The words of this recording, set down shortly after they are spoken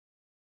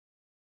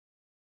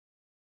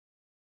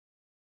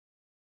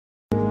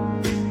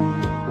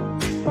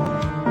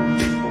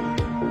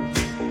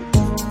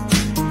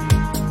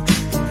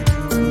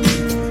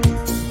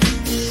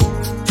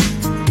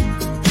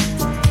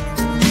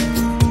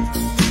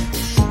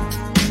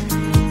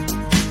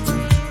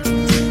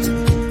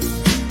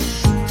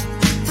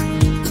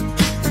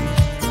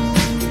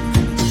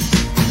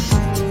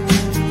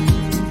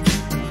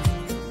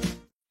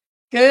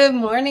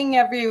morning,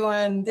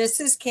 everyone. This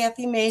is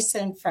Kathy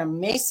Mason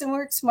from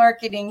MasonWorks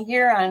Marketing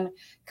here on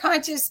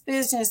Conscious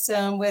Business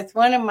Zone with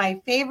one of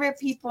my favorite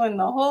people in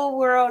the whole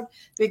world,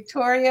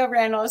 Victoria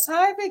Reynolds.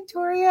 Hi,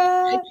 Victoria.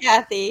 Hi,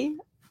 Kathy.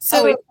 So,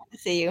 Always good to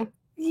see you.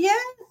 yeah.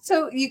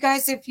 So, you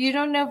guys, if you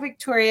don't know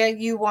Victoria,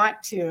 you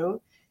want to.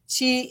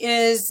 She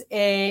is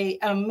a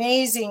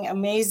amazing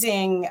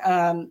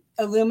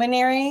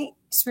illuminary,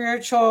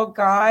 spiritual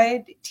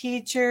guide,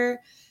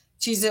 teacher.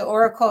 She's an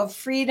oracle of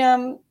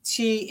freedom.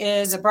 She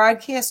is a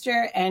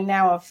broadcaster and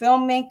now a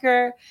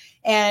filmmaker.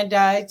 And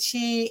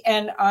she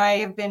and I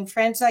have been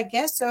friends, I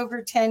guess,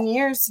 over 10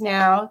 years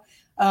now,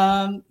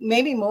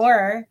 maybe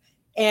more.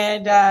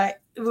 And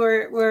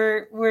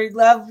we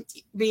love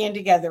being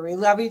together. We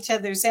love each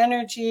other's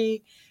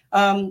energy.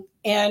 And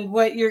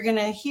what you're going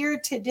to hear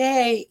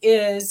today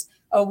is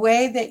a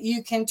way that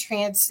you can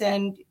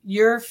transcend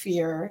your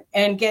fear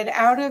and get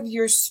out of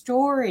your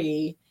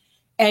story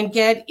and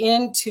get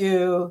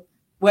into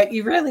what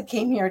you really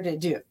came here to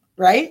do,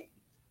 right?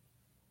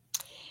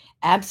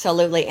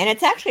 Absolutely. And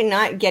it's actually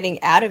not getting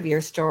out of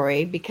your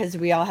story because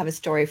we all have a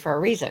story for a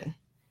reason.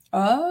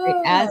 Right?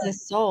 Oh, As a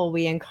soul,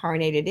 we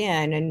incarnated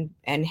in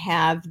and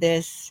have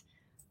this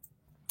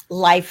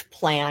life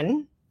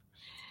plan,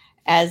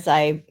 as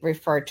I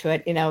refer to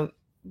it.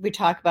 We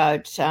talk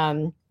about,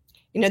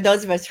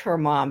 those of us who are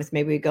moms,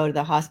 maybe we go to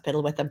the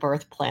hospital with a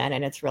birth plan,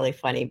 and it's really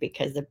funny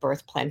because the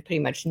birth plan pretty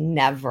much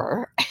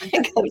never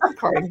goes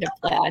according to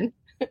plan.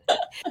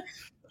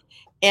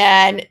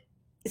 And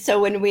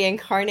so when we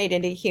incarnate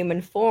into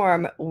human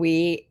form,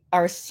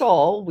 our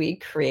soul, we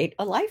create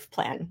a life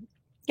plan.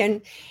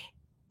 And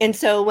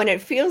so when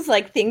it feels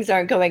like things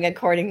aren't going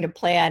according to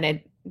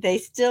plan, they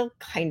still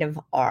kind of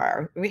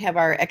are. We have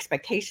our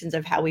expectations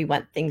of how we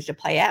want things to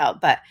play out.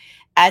 But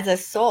as a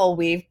soul,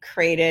 we've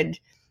created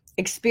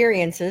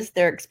experiences.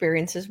 There are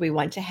experiences we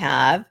want to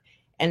have,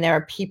 and there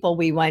are people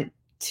we want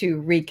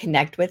to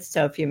reconnect with.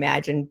 So if you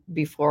imagine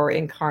before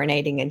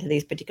incarnating into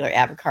these particular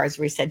avatars,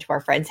 we said to our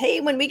friends, hey,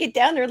 when we get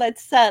down there,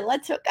 let's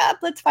hook up,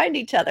 let's find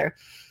each other.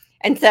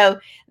 And so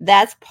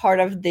that's part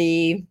of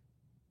the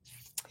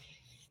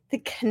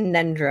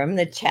conundrum,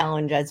 the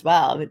challenge as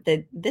well.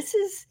 This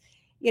is,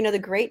 the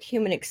great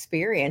human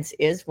experience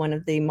is one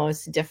of the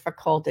most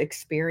difficult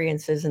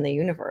experiences in the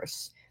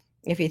universe.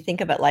 If you think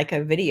of it like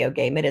a video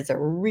game, it is a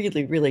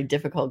really, really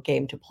difficult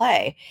game to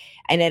play.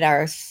 And yet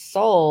our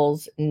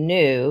souls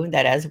knew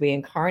that as we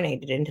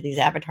incarnated into these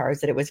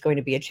avatars, that it was going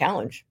to be a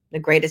challenge. The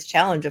greatest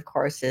challenge, of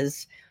course,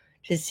 is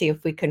to see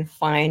if we can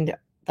find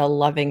the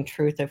loving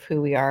truth of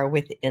who we are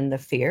within the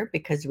fear,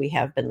 because we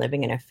have been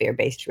living in a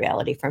fear-based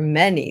reality for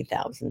many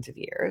thousands of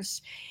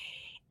years.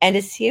 And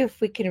to see if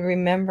we can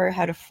remember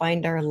how to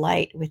find our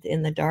light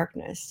within the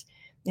darkness.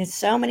 And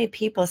so many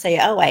people say,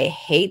 oh, I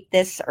hate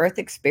this earth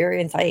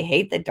experience. I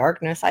hate the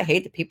darkness. I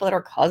hate the people that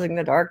are causing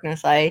the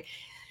darkness. And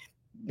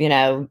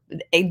don't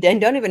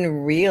even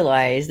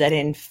realize that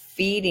in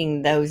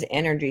feeding those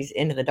energies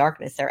into the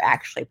darkness, they're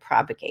actually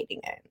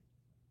propagating it.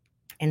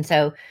 And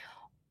so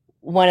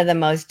one of the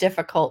most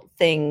difficult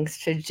things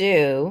to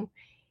do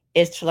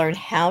is to learn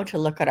how to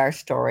look at our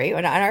story.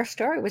 And our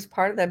story was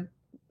part of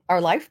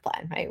our life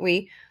plan, right?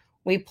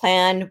 We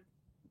planned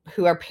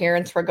who our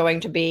parents were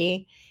going to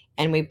be,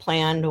 and we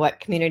planned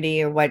what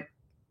community, or what,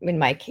 in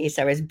my case,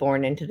 I was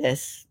born into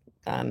this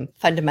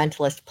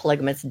fundamentalist,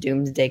 polygamist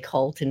doomsday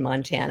cult in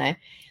Montana.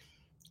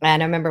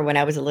 And I remember when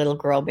I was a little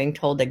girl being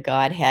told that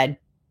God had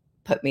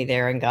put me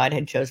there, and God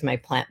had chosen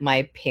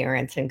my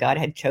parents, and God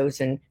had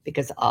chosen,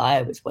 because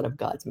I was one of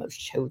God's most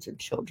chosen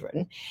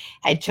children,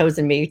 had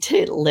chosen me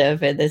to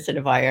live in this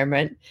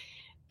environment.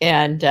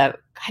 And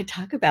I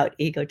talk about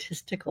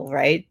egotistical,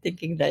 right?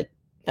 Thinking that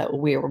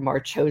we were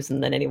more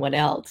chosen than anyone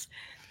else.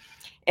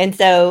 And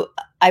so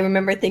I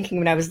remember thinking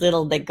when I was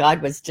little that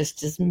God was just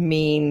this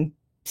mean,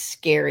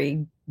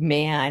 scary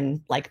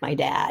man like my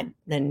dad,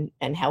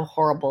 and how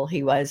horrible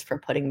he was for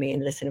putting me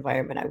in this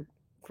environment I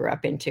grew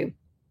up into.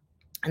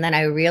 And then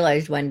I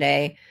realized one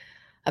day,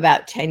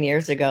 about 10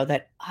 years ago,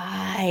 that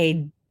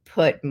I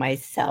put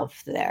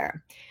myself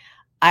there.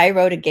 I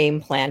wrote a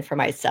game plan for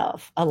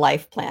myself, a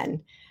life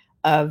plan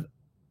of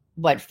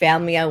what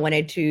family I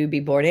wanted to be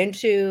born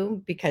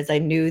into, because I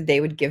knew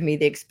they would give me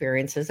the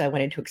experiences I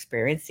wanted to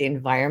experience, the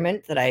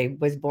environment that I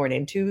was born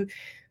into,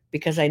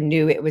 because I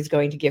knew it was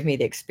going to give me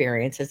the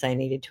experiences I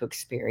needed to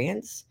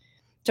experience.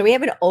 So we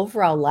have an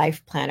overall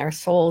life plan, our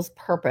soul's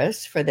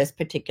purpose for this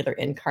particular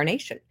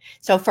incarnation.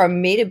 So for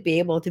me to be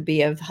able to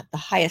be of the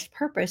highest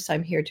purpose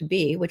I'm here to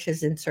be, which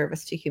is in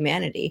service to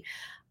humanity,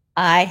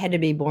 I had to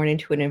be born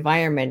into an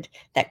environment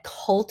that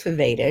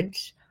cultivated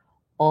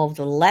all of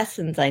the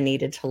lessons I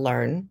needed to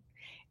learn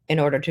in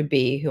order to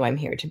be who I'm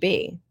here to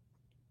be.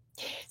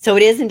 So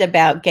it isn't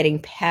about getting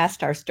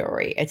past our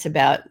story. It's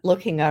about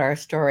looking at our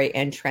story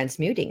and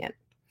transmuting it,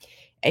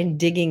 and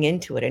digging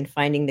into it and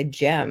finding the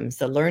gems,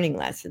 the learning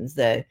lessons,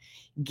 the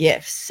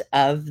gifts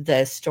of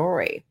the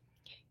story.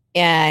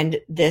 And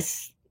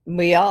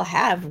we all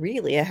have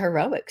really a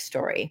heroic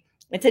story.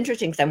 It's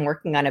interesting because I'm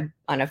working on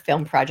a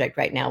film project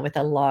right now with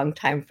a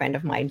longtime friend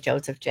of mine,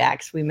 Joseph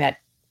Jacks. We met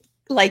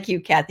like you,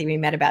 Kathy, we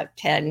met about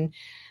 10,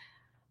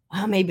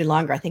 maybe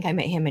longer. I think I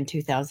met him in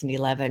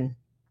 2011.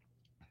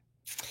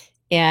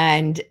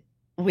 And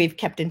we've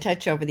kept in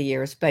touch over the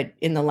years, but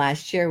in the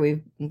last year,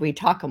 we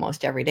talk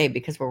almost every day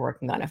because we're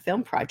working on a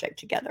film project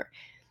together.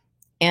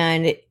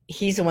 And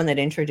he's the one that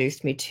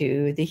introduced me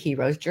to the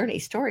hero's journey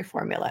story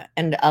formula.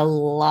 And a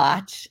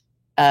lot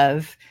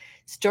of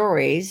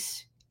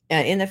stories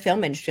in the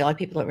film industry, a lot of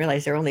people don't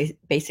realize there are only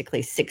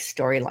basically 6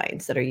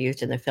 storylines that are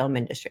used in the film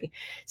industry.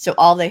 So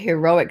all the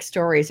heroic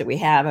stories that we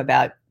have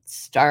about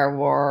Star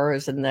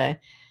Wars and the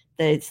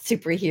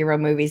superhero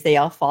movies, they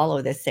all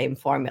follow the same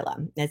formula.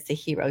 That's the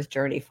hero's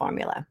journey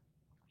formula.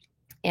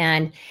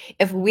 And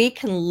if we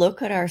can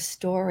look at our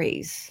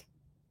stories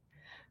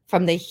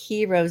from the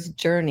hero's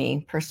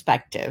journey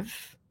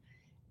perspective,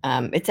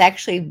 it's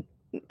actually,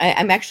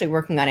 I'm actually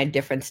working on a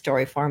different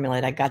story formula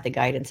that I got the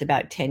guidance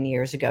about 10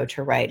 years ago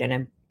to write.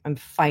 And I'm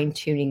fine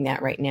tuning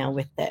that right now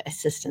with the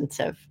assistance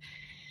of,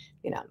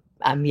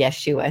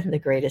 Yeshua, the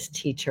greatest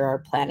teacher our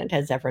planet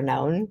has ever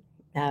known.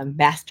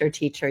 Master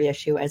teacher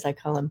Yeshua, as I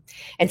call him.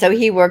 And so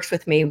he works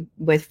with me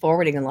with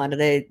forwarding a lot of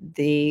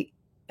the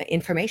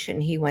information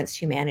he wants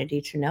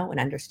humanity to know and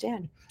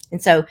understand.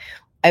 And so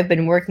I've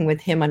been working with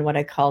him on what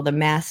I call the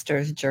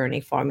master's journey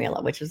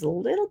formula, which is a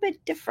little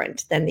bit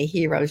different than the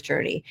hero's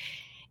journey.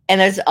 And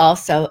there's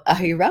also a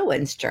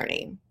heroine's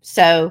journey.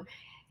 So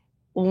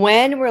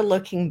when we're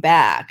looking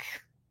back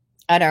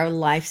at our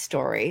life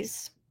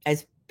stories,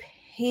 as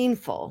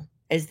painful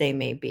as they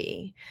may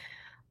be,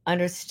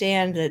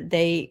 understand that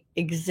they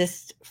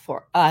exist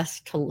for us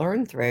to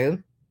learn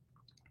through,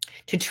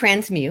 to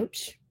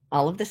transmute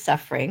all of the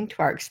suffering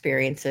to our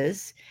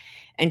experiences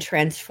and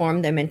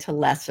transform them into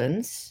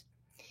lessons,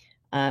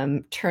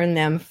 turn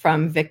them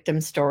from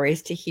victim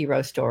stories to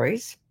hero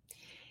stories.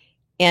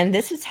 And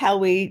this is how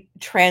we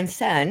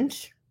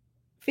transcend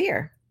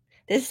fear.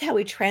 This is how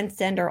we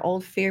transcend our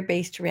old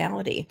fear-based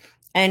reality.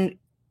 And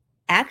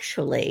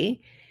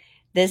actually,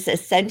 this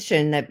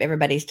ascension that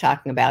everybody's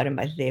talking about, and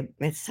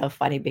it's so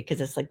funny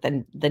because it's like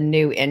the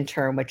new in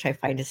term, which I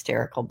find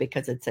hysterical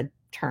because it's a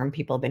term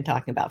people have been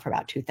talking about for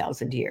about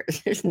 2,000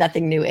 years. There's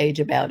nothing new age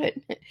about it.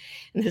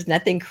 And there's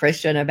nothing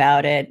Christian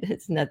about it.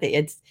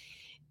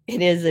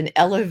 It is an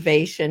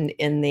elevation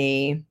in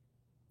the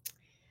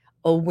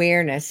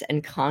awareness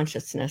and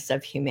consciousness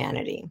of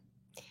humanity.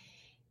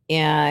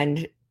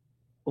 And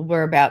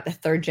we're about the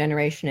 3rd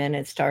generation in.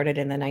 It started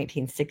in the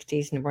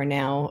 1960s, and we're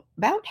now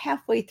about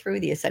halfway through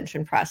the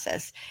ascension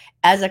process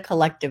as a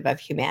collective of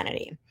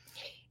humanity.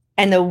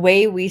 And the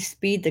way we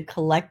speed the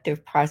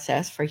collective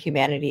process for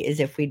humanity is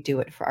if we do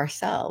it for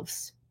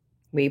ourselves.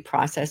 We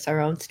process our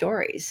own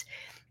stories.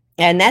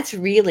 And that's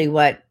really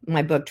what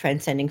my book,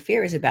 Transcending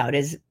Fear, is about,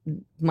 is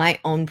my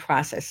own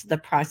process, the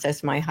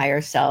process my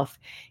higher self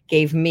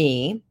gave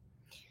me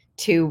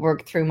to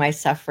work through my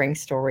suffering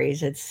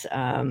stories. It's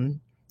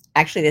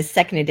actually the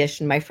 2nd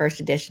edition. My 1st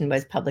edition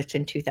was published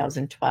in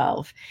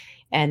 2012.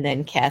 And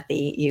then,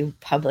 Kathy, you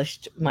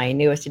published my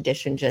newest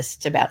edition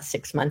just about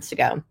 6 months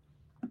ago.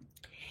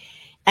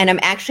 And I'm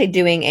actually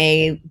doing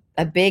a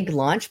big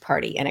launch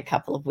party in a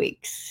couple of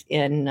weeks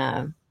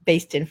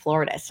based in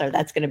Florida. So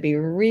that's going to be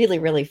really,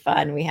 really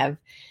fun. We have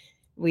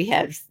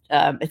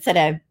it's at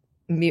an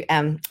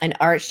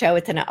art show.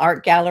 It's in an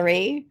art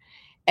gallery.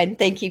 And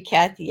thank you,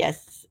 Kathy.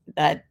 Yes,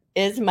 that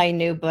is my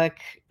new book.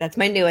 That's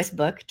my newest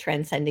book,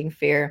 Transcending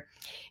Fear.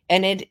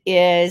 And it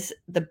is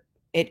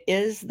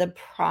the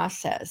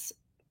process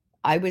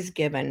I was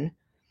given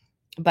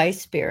by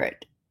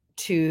Spirit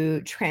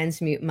to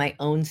transmute my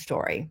own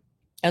story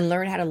and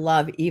learn how to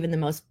love even the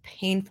most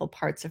painful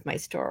parts of my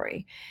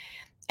story.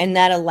 And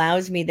that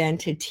allows me then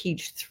to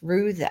teach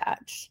through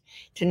that,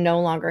 to no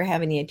longer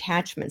have any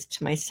attachments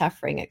to my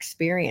suffering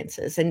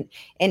experiences.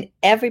 And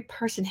every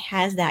person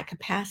has that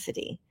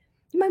capacity.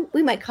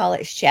 We might call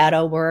it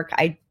shadow work.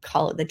 I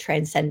call it the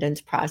transcendence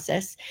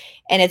process.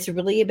 And it's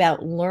really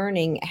about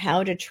learning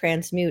how to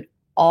transmute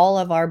all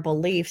of our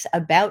beliefs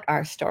about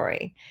our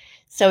story.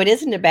 So it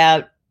isn't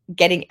about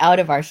getting out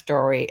of our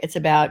story. It's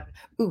about,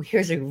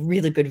 here's a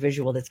really good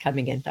visual that's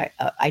coming in.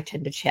 I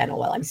tend to channel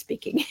while I'm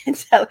speaking. And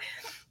so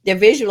the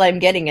visual I'm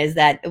getting is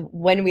that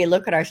when we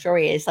look at our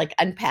story, it's like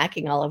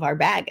unpacking all of our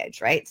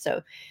baggage, right?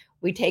 So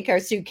we take our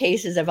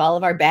suitcases of all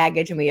of our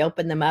baggage and we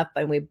open them up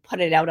and we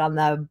put it out on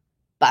the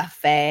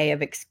buffet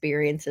of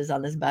experiences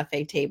on this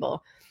buffet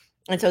table.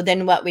 And so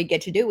then what we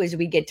get to do is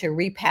we get to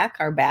repack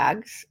our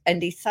bags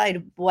and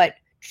decide what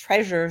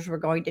treasures we're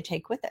going to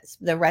take with us.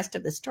 The rest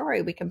of the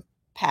story we can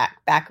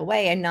pack back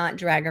away and not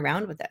drag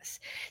around with us.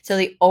 So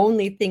the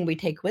only thing we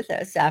take with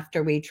us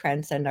after we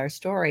transcend our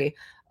story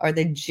are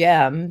the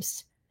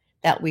gems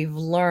that we've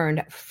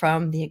learned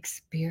from the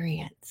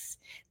experience.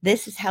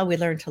 This is how we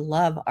learn to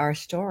love our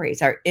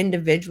stories, our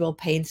individual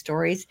pain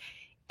stories,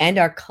 and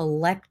our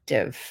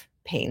collective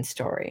pain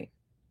story.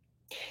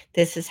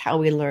 This is how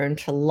we learn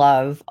to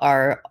love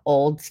our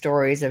old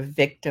stories of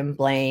victim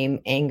blame,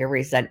 anger,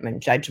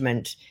 resentment,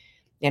 judgment,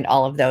 and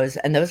all of those.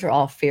 And those are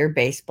all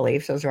fear-based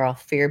beliefs. Those are all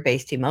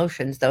fear-based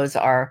emotions. Those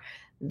are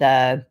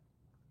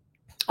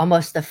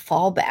almost the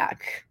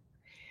fallback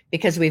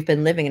because we've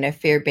been living in a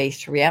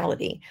fear-based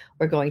reality.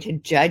 We're going to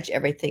judge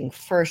everything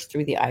first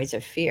through the eyes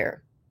of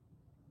fear.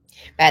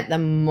 But the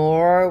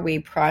more we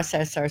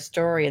process our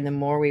story and the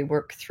more we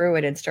work through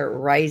it and start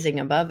rising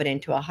above it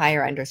into a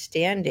higher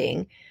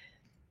understanding,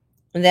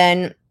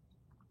 then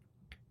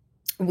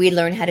we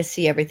learn how to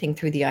see everything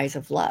through the eyes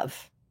of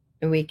love.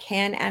 And we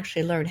can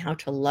actually learn how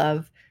to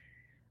love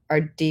our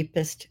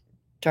deepest,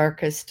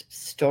 darkest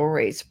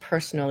stories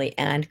personally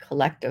and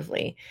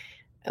collectively.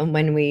 And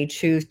when we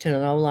choose to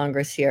no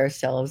longer see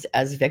ourselves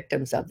as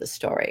victims of the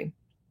story,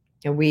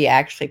 and we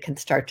actually can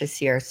start to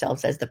see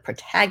ourselves as the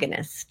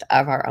protagonist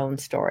of our own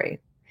story,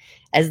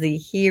 as the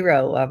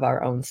hero of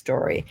our own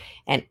story,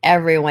 and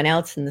everyone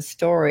else in the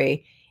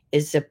story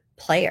is a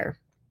player.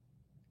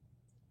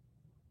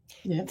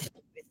 Yeah.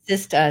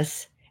 Assist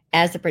us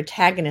as the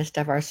protagonist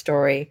of our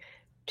story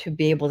to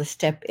be able to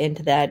step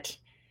into that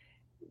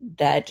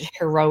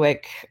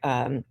heroic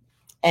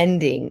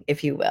ending,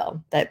 if you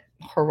will, that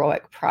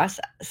heroic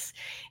process.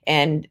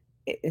 And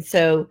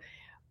so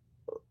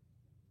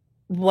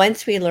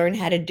once we learn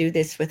how to do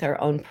this with our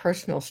own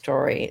personal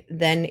story,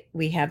 then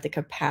we have the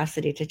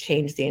capacity to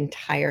change the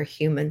entire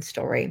human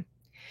story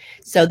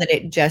so that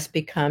it just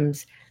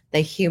becomes the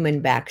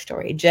human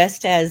backstory.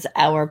 Just as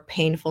our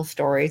painful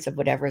stories of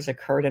whatever has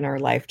occurred in our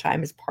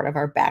lifetime is part of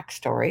our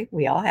backstory,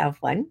 we all have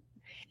one.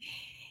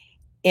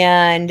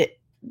 And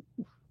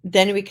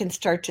then we can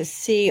start to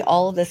see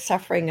all of the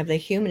suffering of the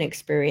human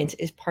experience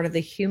is part of the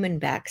human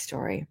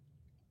backstory.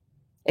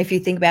 If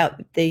you think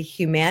about the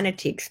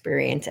humanity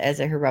experience as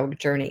a heroic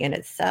journey in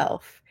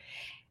itself,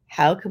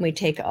 how can we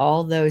take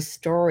all those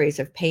stories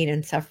of pain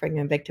and suffering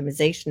and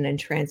victimization and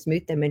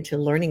transmute them into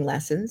learning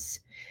lessons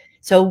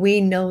so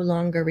we no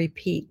longer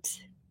repeat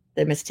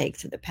the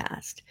mistakes of the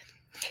past?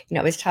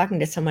 I was talking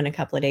to someone a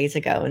couple of days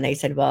ago and they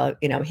said, well,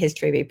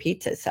 history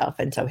repeats itself.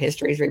 And so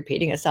history is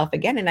repeating itself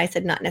again. And I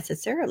said, not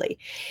necessarily.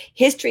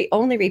 History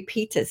only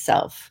repeats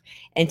itself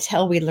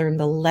until we learn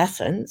the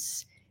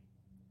lessons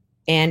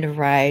and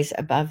rise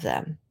above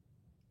them.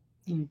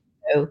 Mm.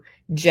 So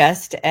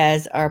just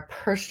as our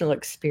personal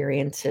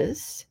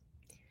experiences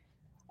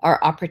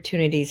are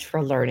opportunities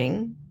for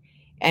learning,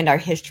 and our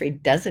history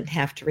doesn't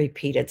have to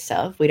repeat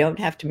itself. We don't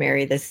have to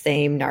marry the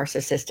same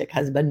narcissistic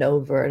husband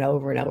over and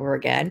over and over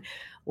again.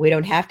 We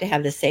don't have to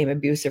have the same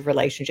abusive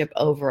relationship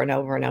over and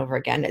over and over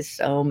again, as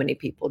so many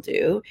people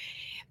do.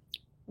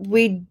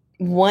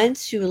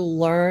 Once you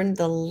learn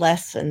the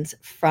lessons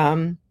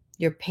from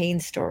your pain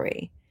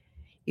story,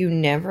 you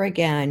never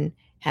again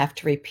have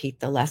to repeat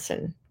the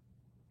lesson.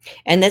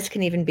 And this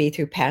can even be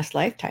through past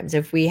lifetimes.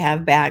 If we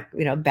have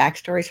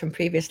backstories from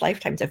previous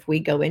lifetimes, if we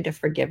go into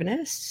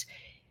forgiveness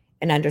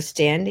and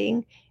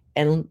understanding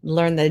and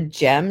learn the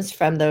gems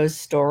from those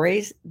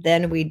stories,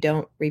 then we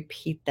don't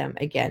repeat them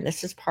again.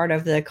 This is part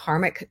of the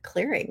karmic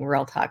clearing we're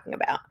all talking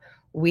about.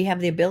 We have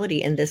the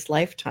ability in this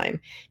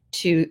lifetime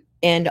to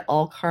end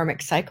all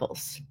karmic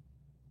cycles.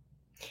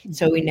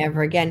 So we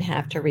never again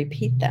have to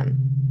repeat them.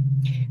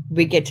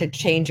 We get to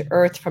change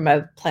Earth from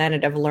a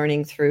planet of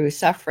learning through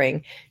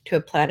suffering to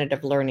a planet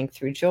of learning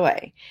through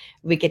joy.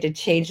 We get to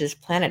change this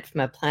planet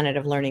from a planet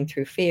of learning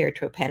through fear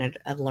to a planet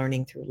of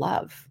learning through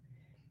love.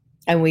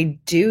 And we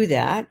do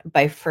that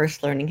by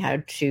first learning how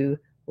to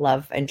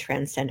love and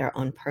transcend our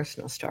own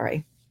personal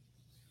story.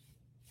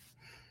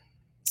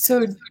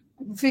 So,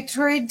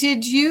 Victoria,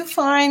 did you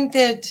find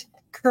that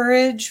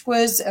courage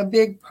was a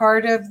big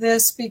part of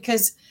this?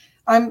 Because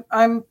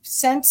I'm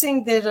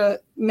sensing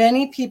that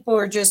many people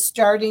are just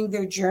starting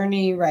their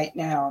journey right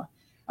now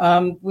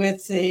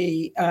with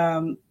the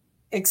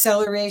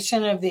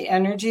acceleration of the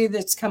energy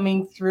that's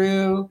coming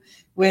through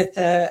with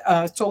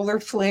the solar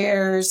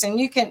flares, and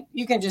you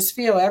can just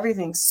feel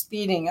everything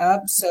speeding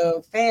up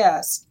so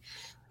fast,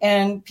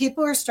 and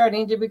people are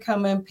starting to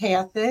become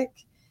empathic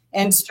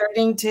and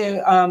starting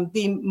to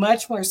be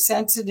much more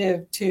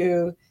sensitive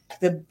to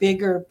the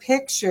bigger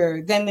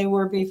picture than they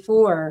were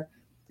before.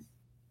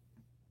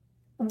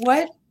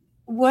 What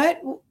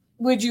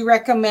would you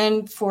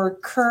recommend for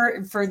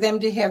them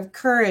to have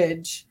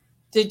courage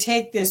to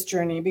take this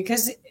journey?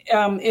 Because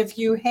if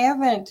you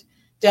haven't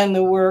done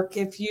the work,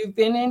 if you've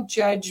been in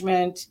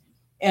judgment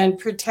and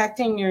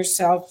protecting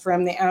yourself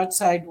from the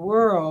outside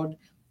world,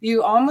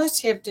 you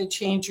almost have to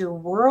change your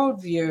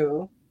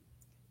worldview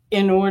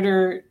in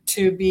order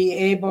to be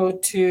able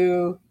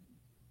to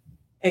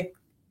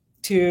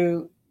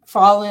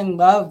fall in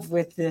love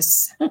with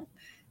this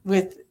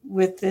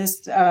with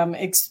this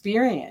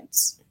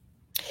experience.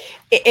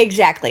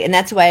 Exactly. And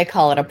that's why I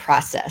call it a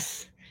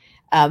process.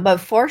 But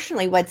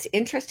fortunately, what's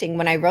interesting,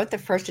 when I wrote the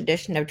first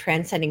edition of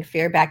Transcending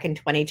Fear back in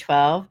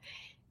 2012,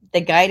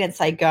 the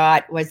guidance I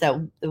got was that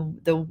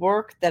the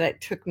work that it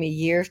took me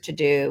years to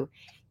do,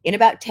 in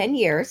about 10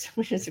 years,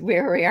 which is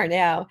where we are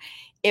now,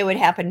 it would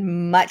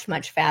happen much,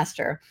 much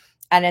faster.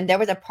 And then there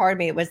was a part of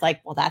me that was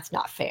like, well, that's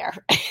not fair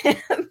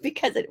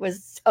because it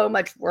was so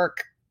much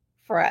work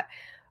for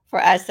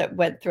us that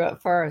went through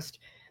it first.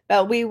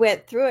 But we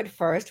went through it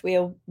first. We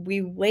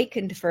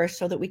awakened first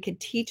so that we could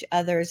teach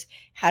others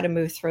how to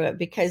move through it,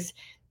 because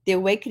the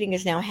awakening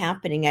is now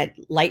happening at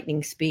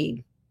lightning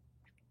speed.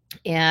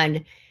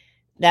 And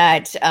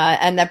that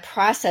and the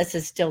process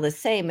is still the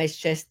same. It's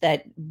just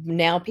that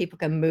now people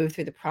can move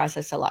through the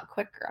process a lot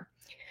quicker.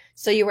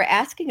 So you were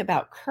asking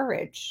about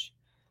courage.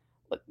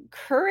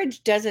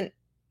 Courage doesn't,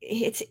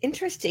 it's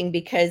interesting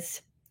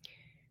because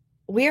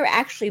we're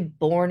actually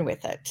born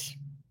with it.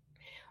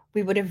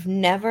 We would have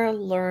never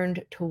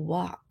learned to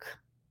walk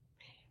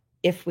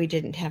if we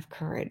didn't have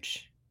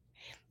courage.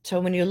 So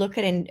when you look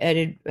at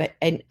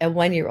a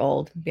 1 year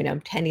old,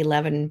 10,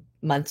 11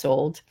 months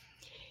old,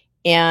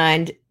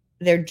 and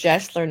they're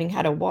just learning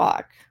how to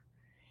walk,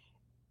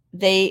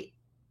 they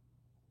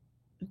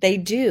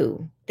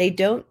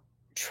don't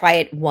try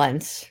it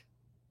once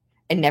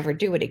and never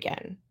do it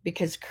again,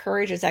 because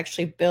courage is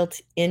actually built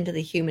into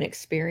the human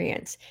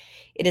experience.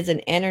 It is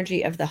an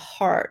energy of the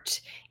heart.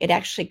 It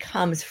actually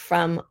comes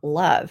from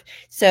love.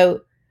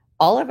 So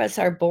all of us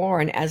are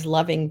born as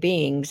loving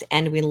beings,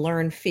 and we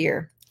learn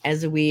fear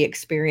as we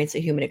experience a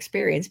human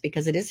experience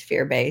because it is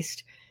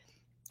fear-based.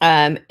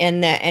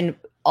 And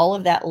all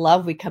of that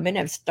love we come in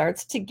of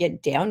starts to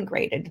get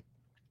downgraded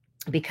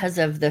because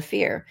of the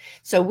fear.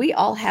 So we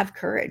all have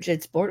courage.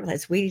 It's born with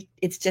us.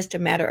 It's just a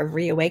matter of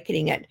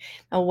reawakening it.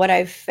 And what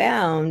I've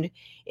found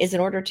is, in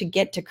order to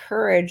get to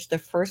courage, the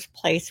first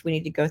place we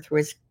need to go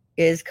through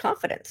is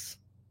confidence.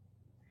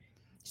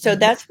 So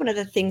that's one of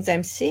the things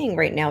I'm seeing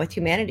right now with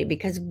humanity,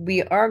 because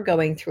we are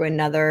going through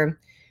another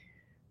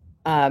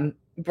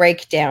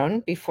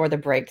breakdown before the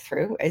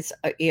breakthrough. It's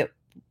a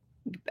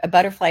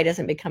butterfly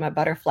doesn't become a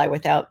butterfly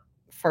without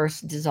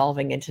first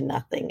dissolving into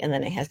nothing, and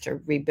then it has to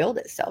rebuild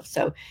itself.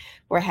 So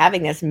we're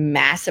having this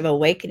massive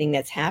awakening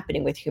that's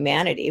happening with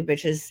humanity,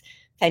 which is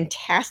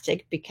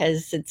fantastic,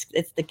 because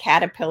it's the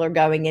caterpillar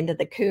going into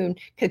the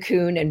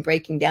cocoon and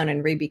breaking down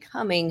and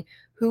rebecoming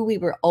who we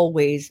were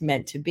always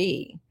meant to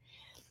be.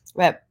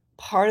 But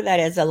part of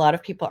that is a lot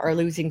of people are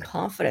losing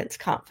confidence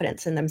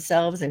in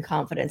themselves, and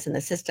confidence in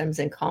the systems,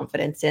 and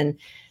confidence in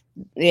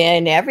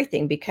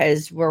everything,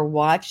 because we're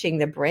watching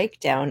the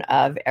breakdown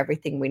of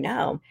everything we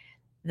know.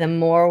 The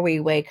more we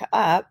wake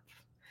up,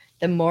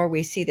 the more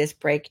we see this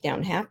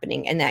breakdown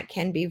happening, and that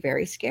can be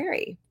very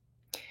scary.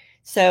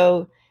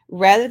 So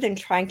rather than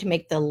trying to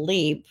make the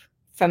leap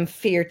from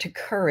fear to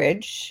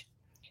courage,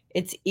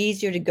 it's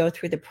easier to go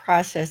through the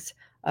process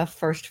of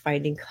first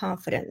finding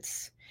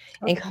confidence.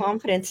 Okay. And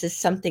confidence is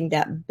something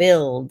that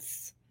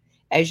builds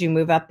as you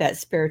move up that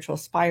spiritual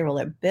spiral.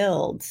 It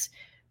builds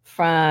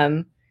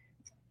from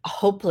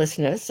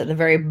hopelessness at the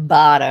very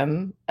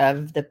bottom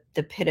of the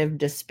pit of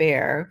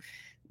despair,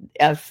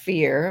 of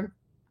fear.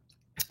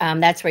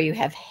 That's where you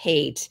have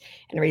hate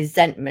and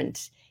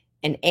resentment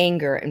and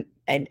anger.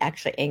 And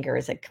actually, anger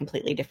is a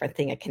completely different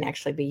thing. It can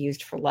actually be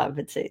used for love.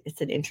 It's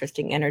an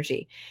interesting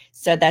energy.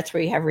 So that's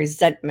where you have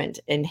resentment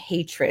and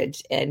hatred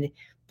and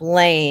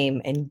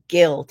blame and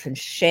guilt and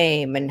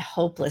shame and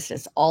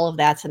hopelessness. All of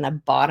that's in the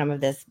bottom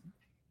of this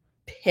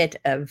pit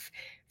of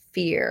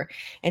fear.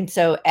 And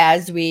so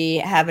as we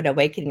have an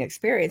awakening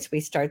experience, we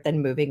start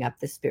then moving up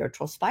the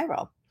spiritual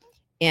spiral.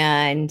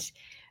 And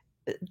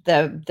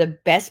the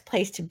best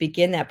place to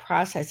begin that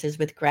process is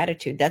with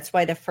gratitude. That's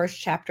why the first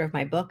chapter of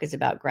my book is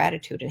about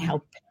gratitude, and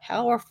how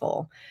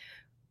powerful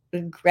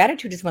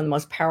gratitude is. One of the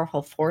most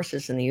powerful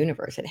forces in the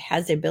universe. It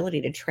has the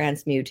ability to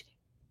transmute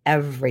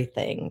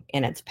everything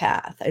in its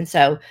path. And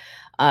so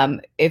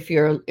if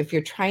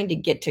you're trying to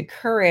get to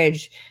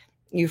courage,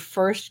 you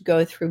first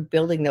go through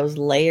building those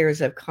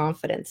layers of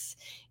confidence,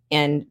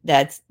 and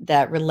that's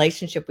that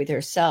relationship with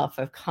yourself,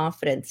 of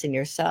confidence in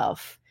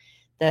yourself.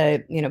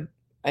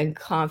 And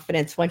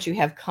confidence, once you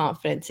have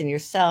confidence in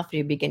yourself,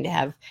 you begin to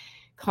have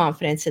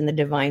confidence in the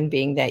divine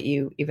being that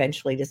you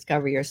eventually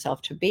discover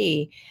yourself to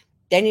be.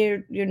 Then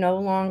you're no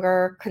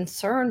longer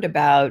concerned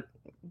about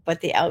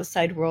what the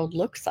outside world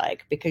looks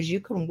like, because you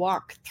can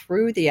walk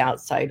through the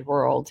outside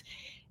world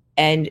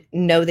and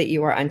know that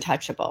you are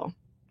untouchable.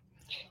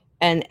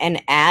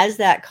 And as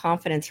that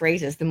confidence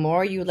raises, the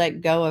more you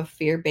let go of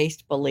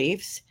fear-based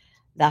beliefs,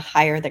 the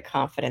higher the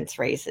confidence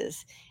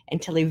raises,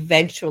 until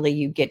eventually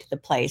you get to the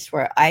place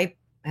where I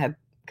have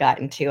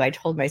gotten to. I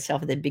told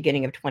myself at the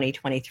beginning of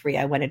 2023,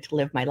 I wanted to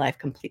live my life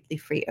completely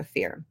free of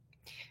fear.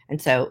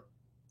 And so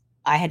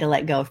I had to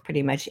let go of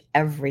pretty much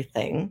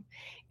everything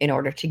in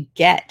order to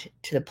get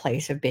to the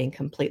place of being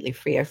completely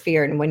free of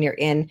fear. And when you're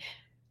in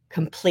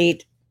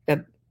complete,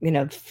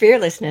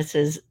 fearlessness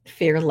is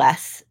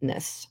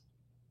fearlessness.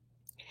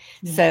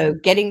 Yeah. So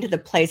getting to the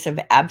place of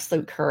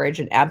absolute courage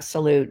and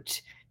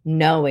absolute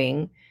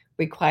knowing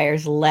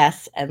requires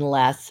less and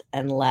less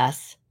and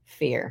less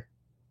fear.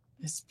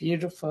 That's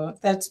beautiful.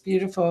 That's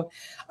beautiful.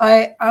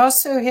 I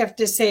also have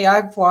to say,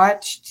 I've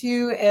watched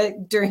you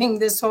during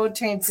this whole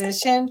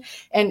transition,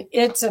 and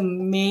it's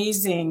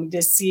amazing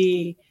to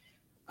see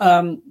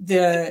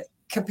the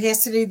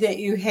capacity that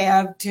you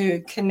have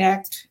to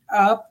connect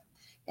up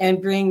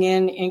and bring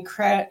in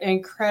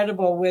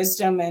incredible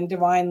wisdom and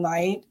divine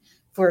light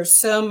for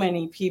so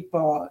many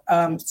people.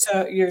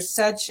 So you're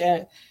such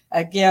a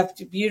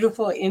gift,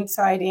 beautiful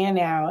inside and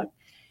out.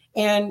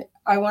 And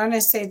I want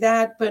to say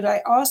that, but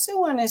I also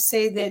want to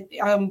say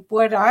that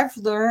what I've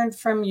learned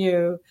from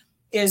you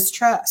is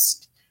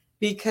trust,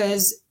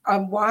 because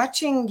I'm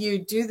watching you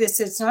do this.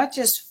 It's not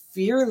just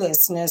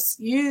fearlessness.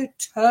 You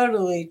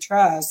totally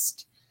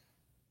trust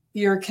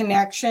your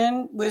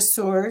connection with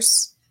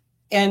source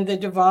and the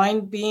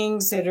divine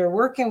beings that are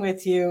working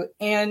with you,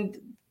 and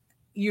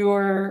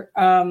your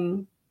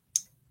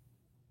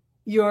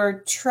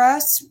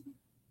trust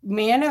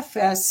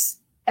manifests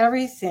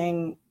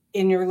everything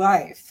in your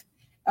life.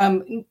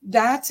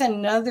 That's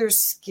another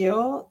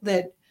skill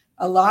that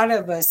a lot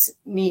of us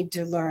need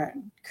to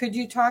learn. Could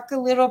you talk a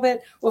little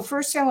bit? Well,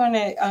 first I want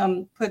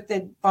to put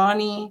that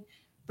Bonnie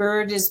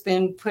Bird has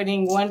been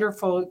putting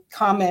wonderful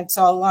comments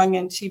all along,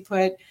 and she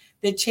put,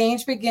 the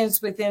change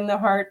begins within the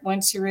heart.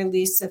 Once you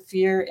release the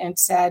fear and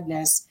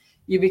sadness,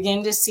 you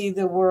begin to see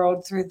the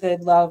world through the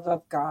love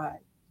of God.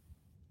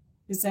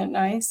 Is that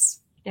nice?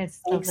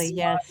 It's Thanks, lovely.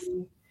 Yes.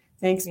 Bonnie.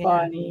 Thanks, Yeah.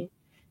 Bonnie.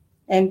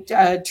 And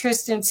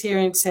Tristan's here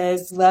and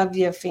says, love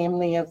you,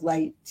 family of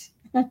light.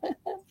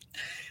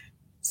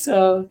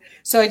 So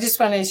I just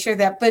want to share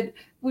that. But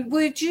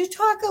would you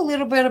talk a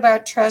little bit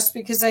about trust?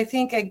 Because I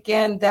think,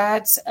 again,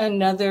 that's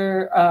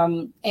another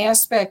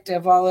aspect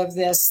of all of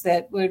this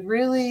that would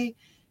really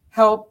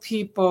help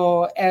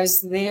people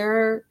as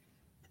they're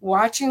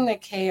watching the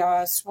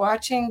chaos,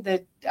 watching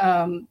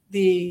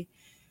the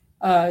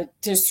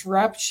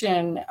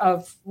disruption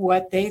of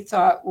what they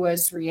thought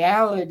was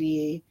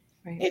reality.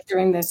 Right.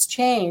 During this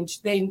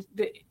change.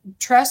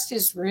 Trust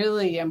is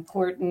really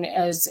important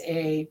as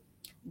a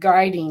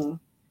guiding,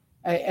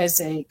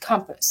 as a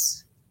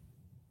compass.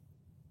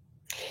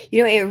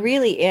 You know, it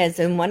really is.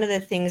 And one of the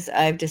things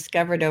I've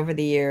discovered over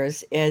the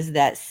years is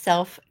that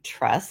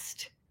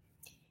self-trust,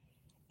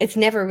 it's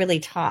never really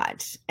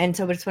taught. And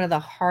so it's one of the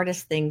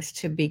hardest things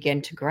to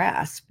begin to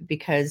grasp,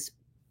 because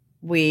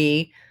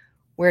we're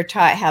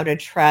taught how to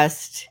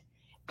trust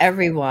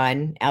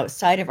everyone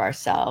outside of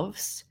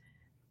ourselves,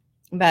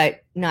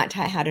 but not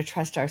taught how to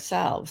trust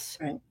ourselves.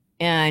 Right.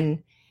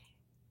 And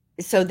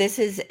so it's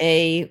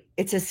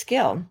a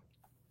skill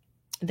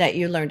that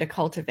you learn to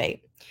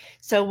cultivate.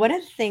 So one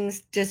of the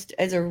things, just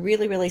as a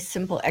really, really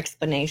simple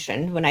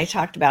explanation, when I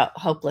talked about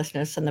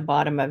hopelessness and the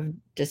bottom of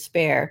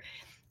despair,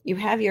 you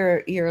have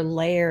your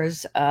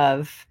layers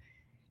of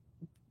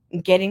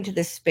getting to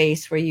the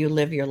space where you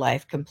live your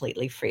life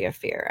completely free of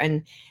fear.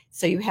 And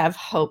so you have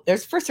hope.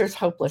 There's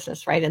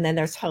hopelessness, right? And then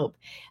there's hope.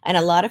 And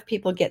a lot of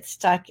people get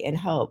stuck in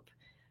hope.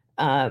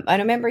 I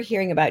remember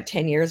hearing about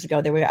 10 years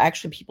ago, there were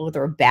actually people that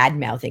were bad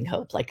mouthing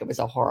hope like it was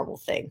a horrible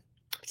thing.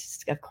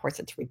 Of course,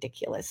 it's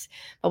ridiculous.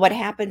 But what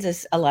happens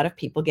is a lot of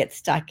people get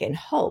stuck in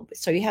hope.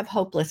 So you have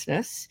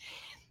hopelessness,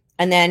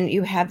 and then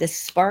you have this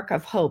spark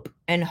of hope.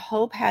 And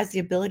hope has the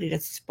ability to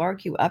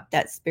spark you up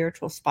that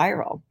spiritual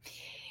spiral.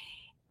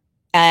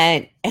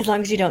 And as long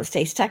as you don't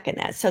stay stuck in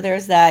that. So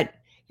there's that,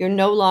 you're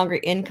no longer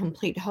in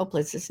complete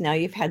hopelessness. Now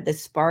you've had the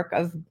spark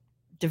of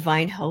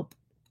divine hope.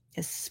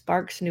 It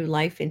sparks new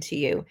life into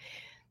you.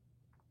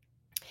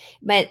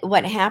 But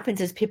what happens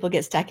is people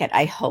get stuck at,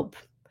 I hope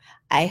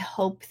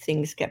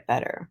things get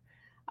better.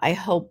 I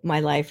hope my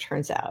life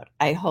turns out.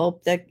 I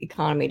hope the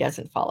economy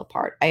doesn't fall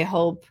apart. I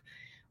hope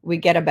we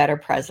get a better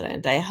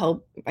president. I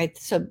hope, right?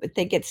 So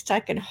they get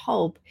stuck in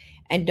hope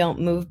and don't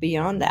move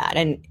beyond that.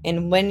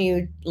 And when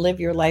you live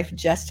your life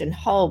just in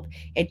hope,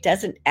 it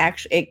doesn't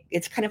actually,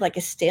 it's kind of like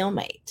a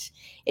stalemate.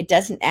 It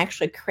doesn't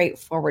actually create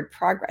forward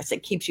progress.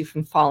 It keeps you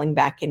from falling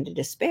back into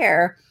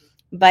despair,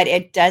 but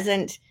it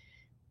doesn't,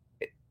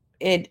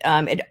 it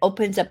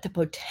opens up the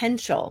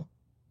potential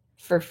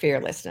for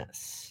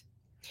fearlessness.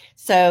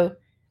 So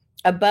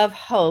above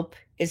hope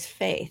is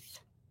faith.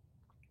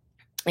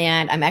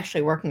 And I'm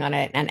actually working on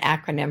an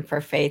acronym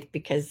for faith,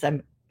 because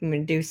I'm going to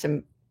do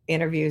some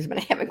interviews, but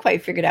I haven't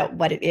quite figured out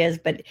what it is.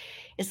 But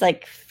it's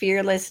like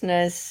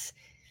fearlessness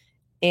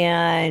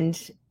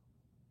and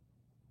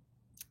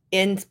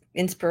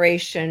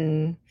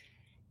inspiration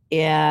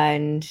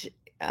and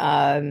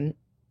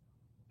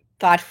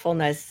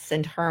thoughtfulness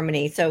and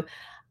harmony. So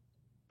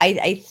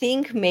I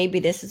think maybe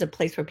this is a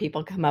place where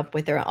people come up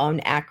with their own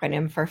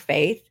acronym for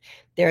faith.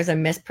 There's a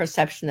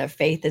misperception that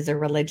faith is a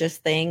religious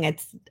thing.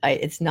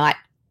 It's not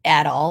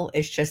at all.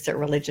 It's just that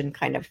religion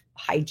kind of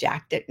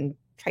hijacked it and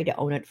tried to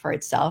own it for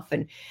itself.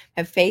 And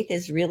faith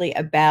is really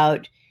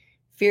about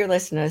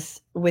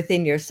fearlessness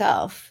within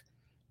yourself,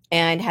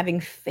 and having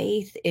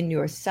faith in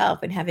yourself,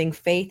 and having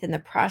faith in the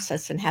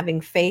process, and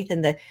having faith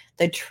in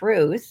the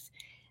truth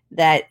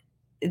that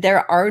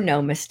there are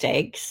no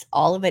mistakes.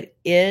 All of it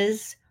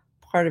is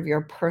part of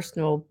your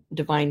personal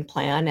divine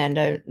plan, and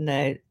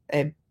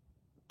a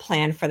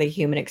plan for the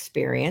human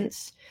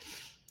experience.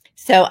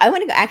 So I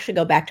want to actually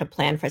go back to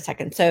plan for a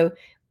second. So,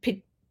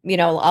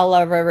 all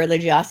of our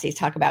religiosities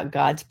talk about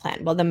God's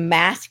plan. Well, the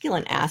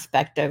masculine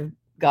aspect of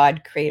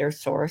God, creator,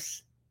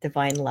 source,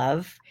 divine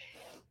love,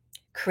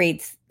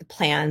 creates the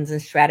plans and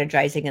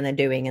strategizing and the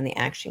doing and the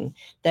action.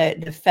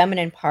 The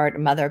feminine part,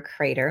 mother,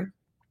 creator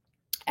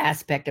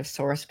aspect of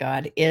source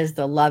God, is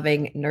the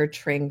loving,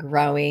 nurturing,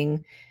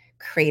 growing,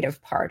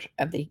 creative part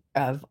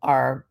of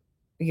our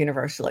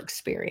universal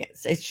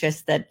experience. It's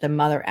just that the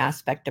mother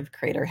aspect of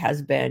creator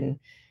has been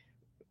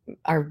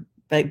our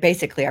But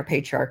basically, our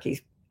patriarchy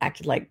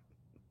acted like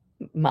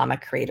Mama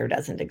Creator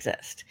doesn't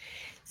exist.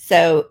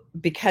 So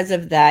because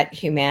of that,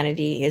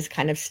 humanity is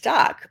kind of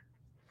stuck.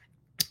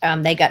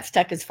 They got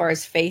stuck as far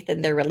as faith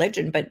in their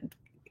religion, but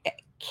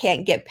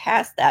can't get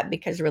past that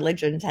because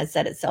religion has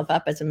set itself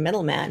up as a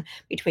middleman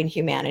between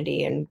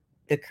humanity and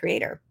the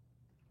Creator.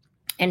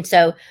 And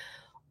so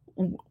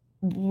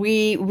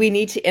we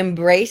need to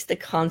embrace the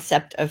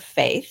concept of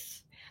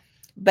faith,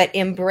 but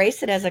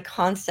embrace it as a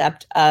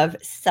concept of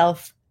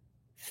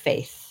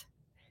self-faith,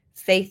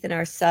 faith in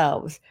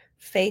ourselves,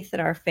 faith in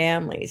our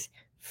families,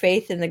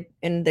 faith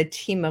in the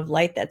team of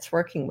light that's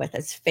working with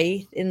us,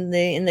 faith in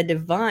the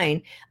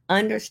divine,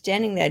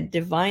 understanding that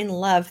divine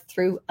love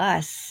through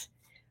us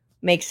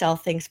makes all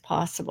things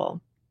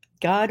possible.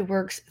 God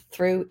works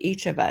through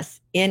each of us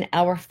in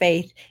our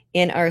faith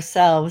in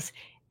ourselves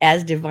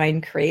as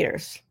divine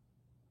creators.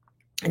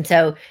 And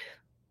so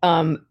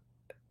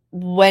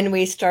when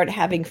we start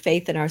having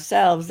faith in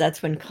ourselves,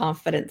 that's when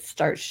confidence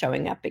starts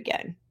showing up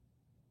again,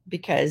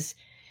 because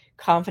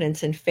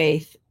confidence and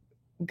faith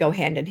go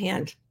hand in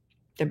hand.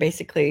 They're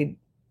basically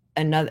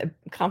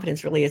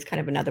confidence really is kind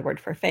of another word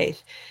for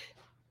faith.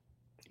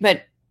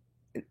 But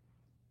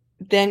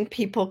then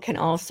people can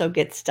also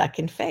get stuck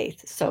in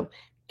faith. So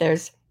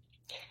there's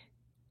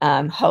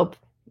hope,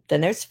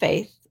 then there's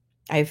faith.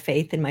 I have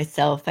faith in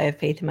myself. I have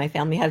faith in my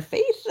family. I have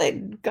faith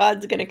that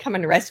God's going to come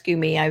and rescue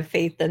me. I have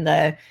faith in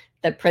the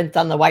prince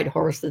on the white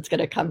horse that's going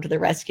to come to the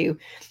rescue.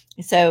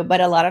 So,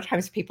 but a lot of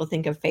times people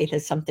think of faith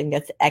as something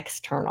that's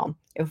external.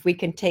 If we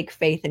can take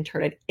faith and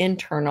turn it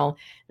internal,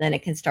 then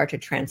it can start to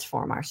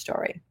transform our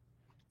story.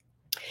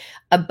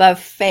 Above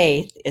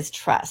faith is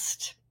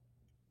trust.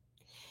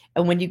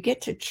 And when you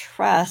get to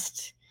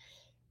trust,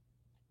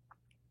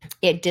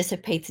 it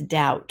dissipates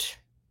doubt.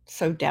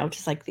 So doubt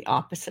is like the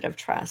opposite of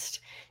trust.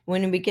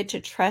 When we get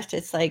to trust,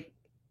 it's like,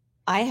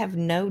 I have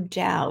no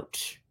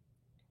doubt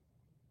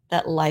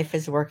that life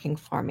is working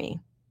for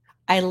me.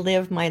 I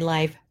live my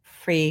life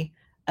free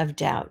of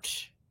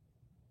doubt.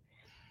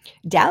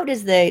 Doubt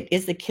is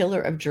the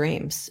killer of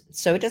dreams.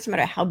 So it doesn't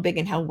matter how big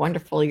and how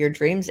wonderful your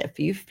dreams, if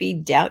you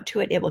feed doubt to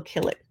it, it will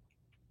kill it.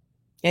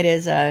 It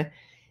is a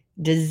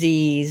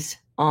disease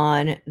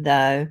on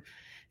the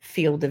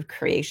field of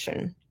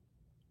creation.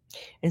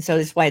 And so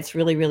that's why it's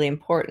really, really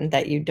important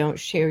that you don't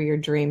share your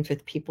dreams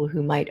with people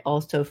who might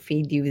also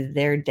feed you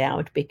their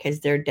doubt,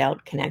 because their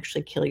doubt can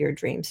actually kill your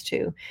dreams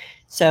too.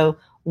 So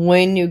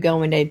when you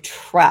go into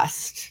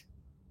trust,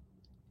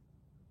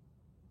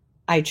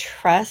 I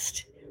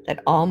trust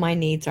that all my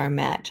needs are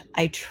met.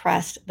 I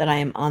trust that I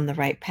am on the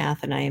right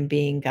path and I am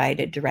being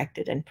guided,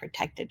 directed, and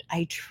protected.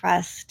 I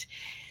trust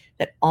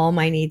that all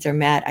my needs are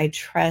met. I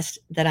trust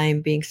that I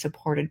am being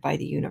supported by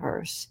the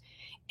universe.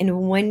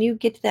 And when you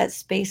get to that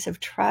space of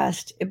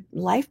trust,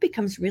 life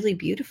becomes really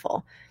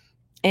beautiful.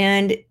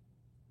 And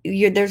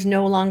there's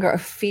no longer a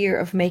fear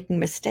of making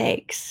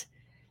mistakes.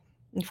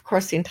 Of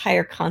course, the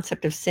entire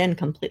concept of sin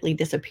completely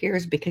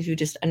disappears, because you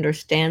just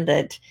understand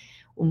that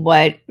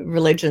what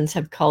religions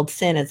have called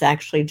sin is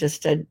actually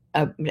just it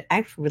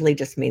actually really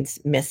just means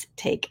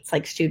mistake. It's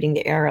like shooting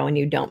the arrow and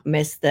you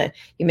miss the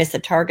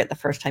target the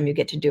first time, you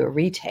get to do a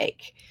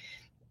retake.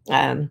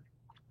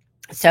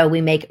 So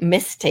we make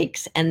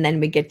mistakes and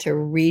then we get to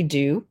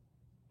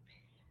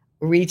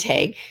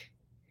retake.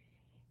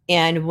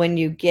 And when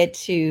you get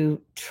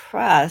to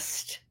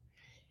trust,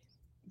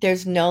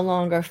 there's no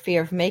longer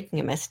fear of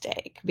making a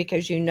mistake,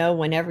 because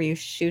whenever you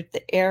shoot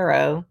the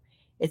arrow,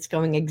 it's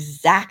going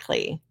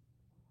exactly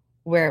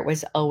where it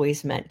was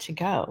always meant to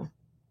go.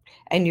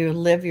 And you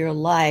live your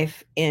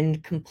life in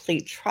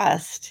complete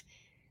trust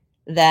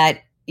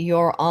that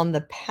you're on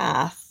the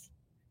path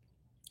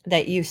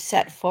that you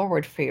set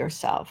forward for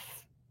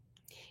yourself,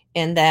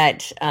 and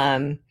that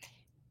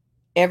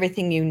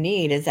everything you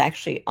need is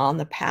actually on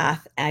the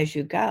path as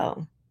you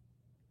go.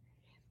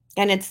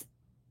 And it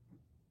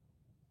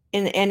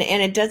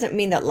doesn't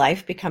mean that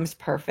life becomes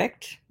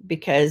perfect,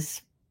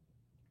 because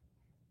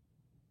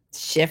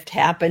shift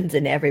happens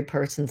in every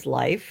person's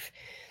life.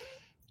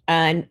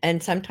 And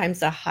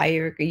sometimes the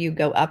higher you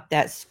go up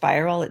that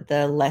spiral,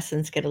 the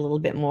lessons get a little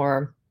bit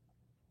more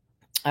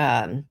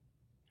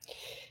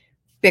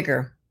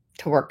bigger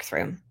to work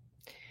through.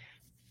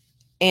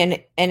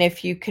 And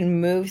if you can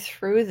move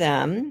through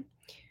them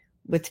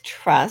with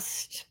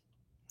trust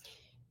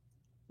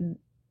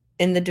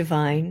in the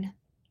divine,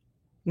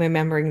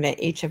 remembering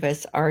that each of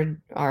us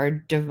are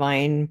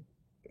divine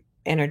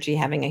energy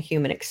having a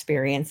human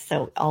experience.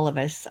 So all of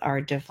us are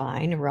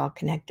divine. We're all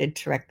connected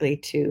directly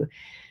to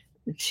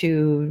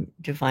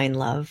divine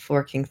love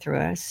working through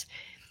us.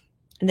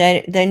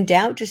 Then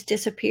doubt just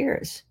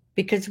disappears,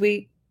 because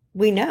we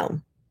know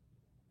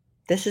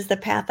this is the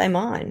path I'm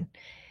on.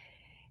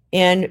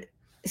 And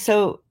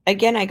so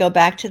again, I go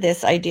back to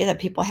this idea that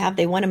people have.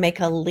 They want to make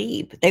a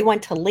leap. They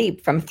want to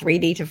leap from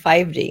 3D to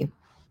 5D.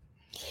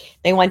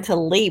 They want to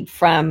leap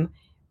from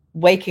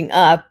waking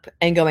up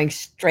and going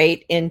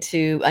straight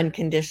into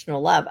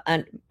unconditional love,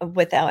 and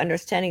without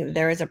understanding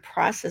there is a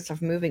process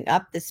of moving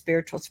up the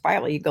spiritual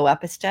spiral. You go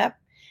up a step,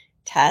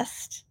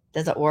 test,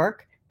 does it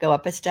work? go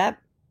up a step,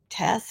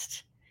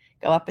 test,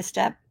 go up a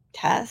step,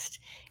 test.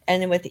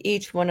 And then with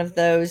each one of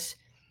those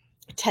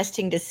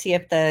testing to see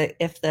if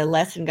the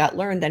lesson got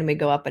learned, then we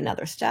go up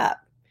another step.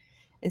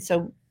 And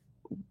so,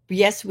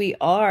 yes, we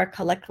are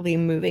collectively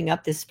moving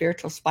up this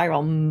spiritual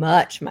spiral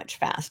much, much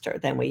faster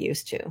than we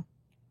used to.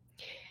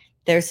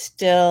 There's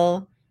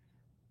still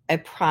a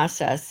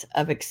process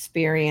of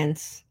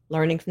experience,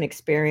 learning from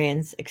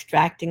experience,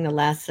 extracting the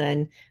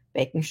lesson,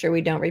 making sure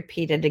we don't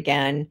repeat it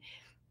again.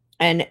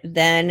 And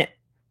then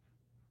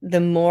the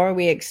more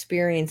we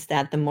experience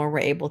that, the more we're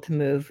able to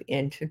move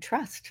into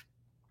trust.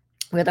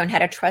 We learn how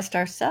to trust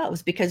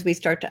ourselves because we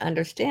start to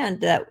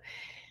understand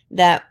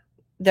that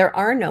there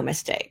are no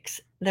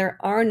mistakes. There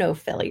are no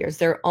failures.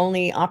 There are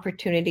only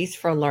opportunities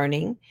for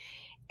learning,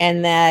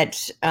 and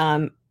that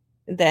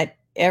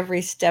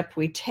every step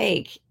we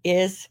take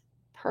is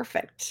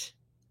perfect.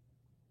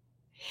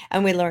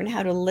 And we learn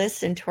how to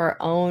listen to our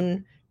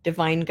own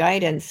divine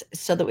guidance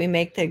so that we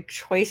make the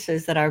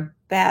choices that are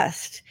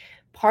best.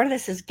 Part of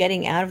this is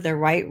getting out of the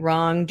right,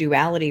 wrong,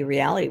 duality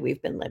reality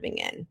we've been living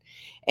in.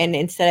 And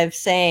instead of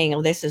saying,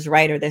 oh, this is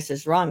right or this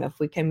is wrong, if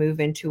we can move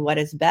into what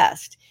is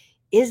best.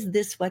 Is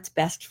this what's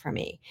best for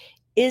me?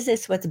 Is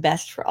this what's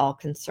best for all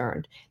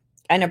concerned?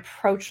 And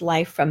approach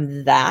life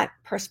from that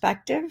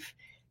perspective,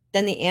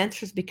 then the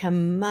answers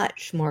become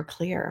much more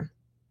clear.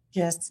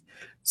 Yes.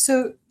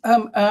 So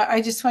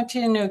I just want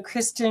you to know,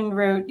 Kristen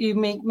wrote, "You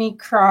make me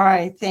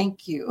cry.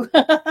 Thank you."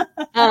 Okay,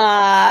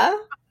 I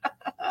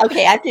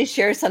have to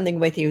share something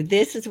with you.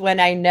 This is when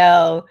I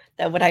know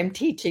that what I'm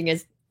teaching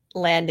is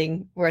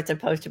landing where it's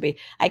supposed to be.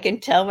 I can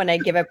tell when I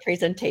give a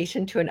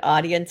presentation to an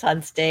audience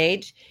on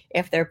stage,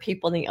 if there are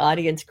people in the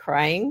audience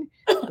crying,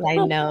 and I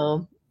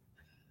know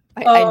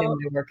I know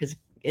my work is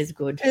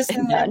good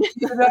and done. That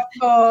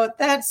beautiful?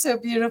 That's so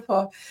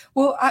beautiful.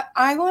 Well,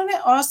 I want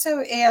to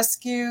also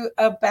ask you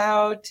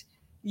about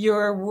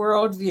your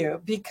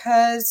worldview,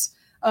 because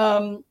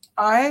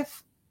I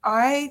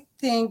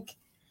think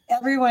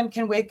everyone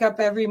can wake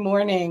up every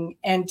morning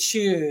and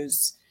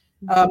choose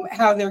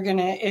how they're going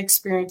to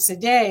experience the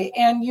day.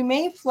 And you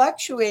may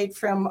fluctuate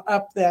from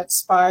up that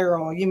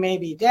spiral. You may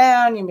be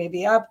down, you may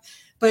be up.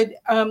 But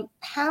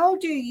how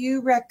do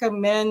you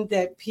recommend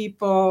that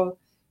people,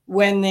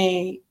 when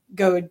they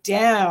go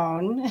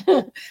down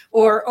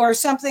or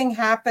something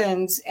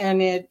happens and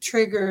it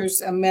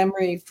triggers a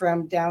memory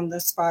from down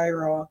the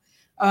spiral,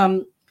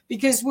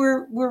 because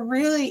we're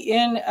really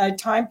in a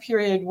time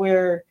period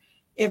where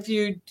if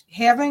you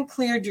haven't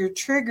cleared your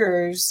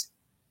triggers,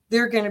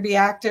 they're going to be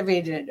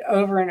activated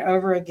over and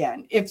over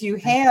again. If you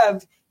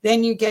have,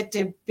 then you get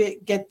to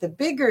get the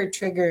bigger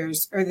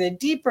triggers or the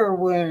deeper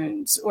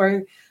wounds,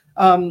 or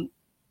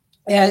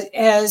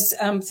as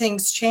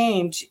things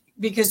change,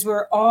 because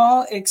we're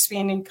all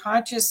expanding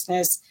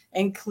consciousness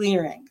and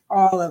clearing.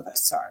 All of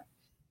us are,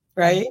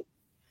 right?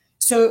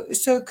 So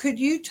could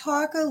you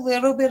talk a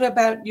little bit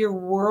about your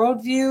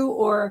worldview,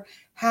 or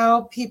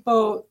how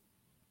people,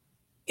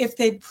 if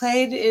they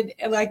played it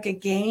like a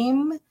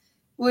game,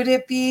 would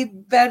it be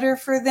better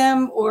for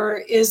them? Or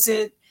is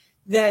it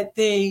that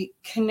they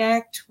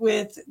connect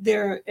with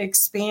their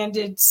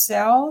expanded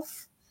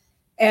self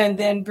and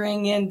then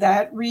bring in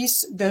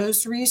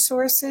those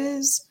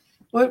resources?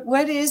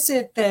 What is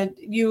it that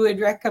you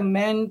would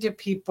recommend to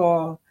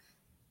people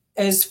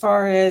as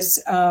far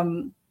as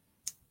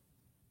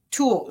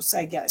tools,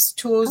 I guess,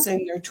 tools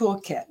in their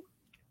toolkit?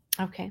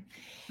 Okay.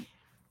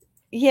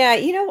 Yeah,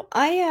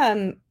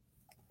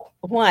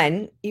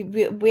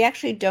 we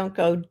actually don't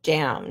go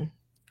down,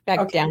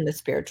 down the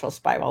spiritual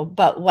spiral.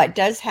 But what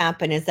does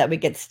happen is that we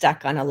get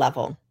stuck on a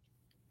level.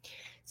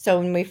 So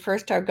when we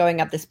first start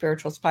going up the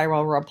spiritual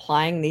spiral, we're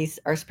applying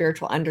our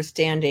spiritual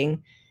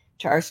understanding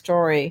to our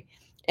story.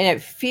 And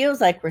it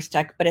feels like we're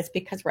stuck, but it's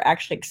because we're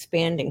actually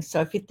expanding. So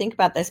if you think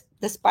about this,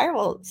 the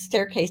spiral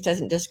staircase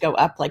doesn't just go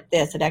up like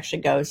this. It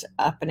actually goes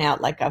up and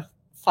out like a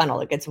funnel.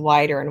 It gets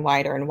wider and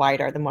wider and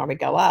wider the more we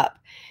go up.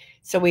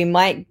 So we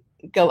might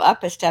go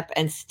up a step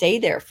and stay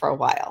there for a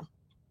while.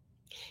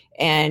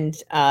 And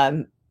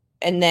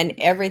then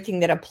everything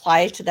that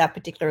applies to that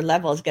particular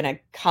level is going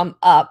to come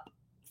up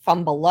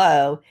from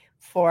below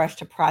for us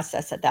to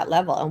process at that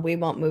level. And we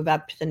won't move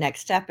up to the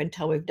next step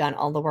until we've done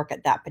all the work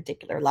at that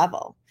particular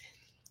level.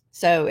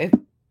 So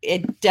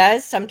it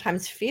does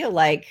sometimes feel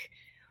like,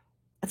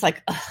 it's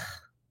like,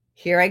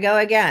 here I go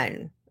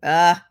again.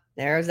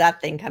 There's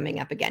that thing coming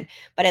up again.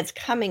 But it's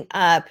coming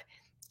up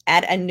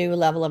at a new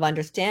level of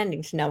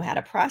understanding to know how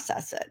to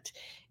process it.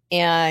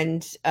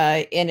 And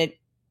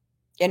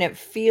it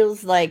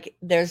feels like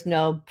there's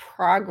no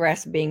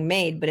progress being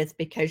made, but it's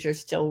because you're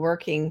still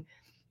working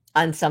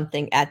on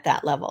something at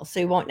that level. So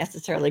you won't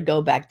necessarily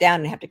go back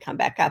down and have to come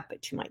back up,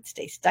 but you might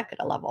stay stuck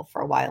at a level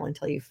for a while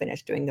until you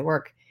finish doing the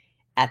work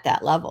at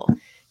that level.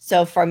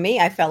 So for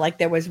me, I felt like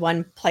there was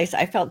one place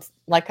I felt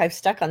like I've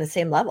stuck on the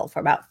same level for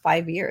about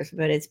 5 years,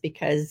 but it's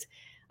because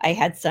I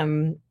had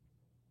some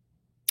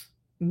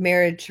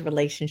marriage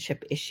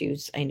relationship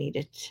issues I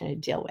needed to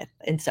deal with.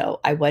 And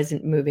so I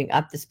wasn't moving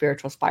up the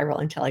spiritual spiral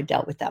until I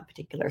dealt with that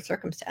particular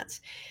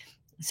circumstance.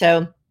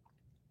 So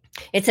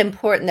It's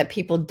important that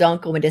people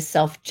don't go into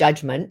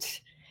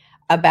self-judgment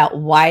about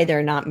why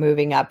they're not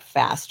moving up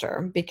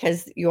faster,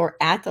 because you're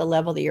at the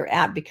level that you're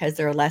at because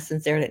there are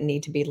lessons there that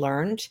need to be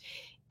learned,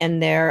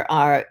 and there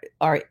are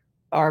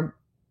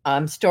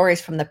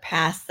stories from the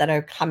past that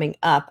are coming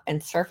up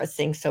and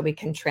surfacing so we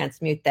can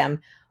transmute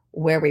them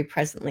where we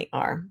presently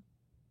are.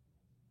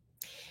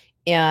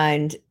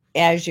 And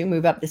as you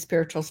move up the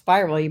spiritual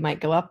spiral, you might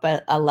go up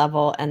a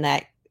level and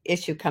that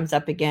issue comes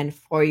up again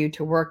for you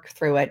to work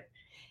through it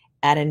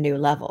at a new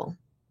level.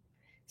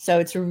 So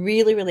it's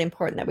really, really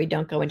important that we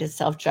don't go into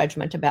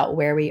self-judgment about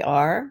where we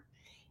are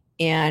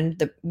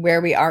and where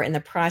we are in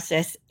the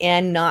process,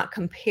 and not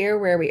compare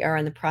where we are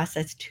in the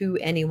process to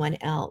anyone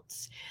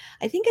else.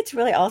 I think it's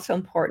really also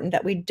important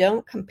that we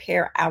don't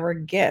compare our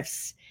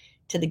gifts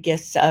to the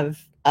gifts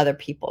of other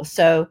people.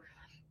 So,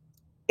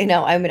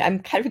 I'm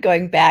kind of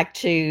going back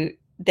to,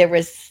 there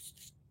was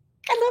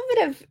a little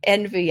bit of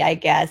envy, I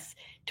guess,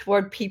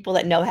 toward people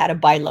that know how to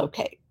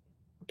bilocate,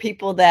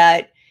 people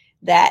that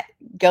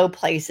go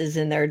places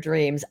in their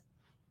dreams.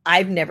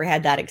 I've never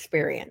had that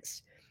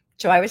experience.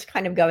 So I was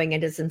kind of going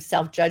into some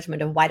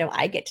self-judgment of why don't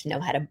I know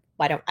how to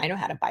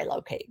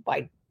bilocate?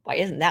 Why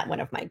isn't that one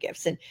of my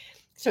gifts? And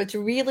so it's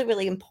really,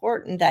 really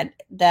important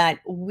that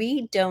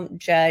we don't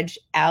judge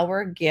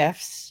our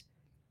gifts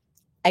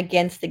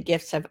against the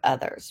gifts of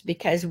others,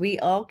 because we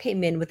all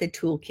came in with a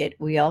toolkit.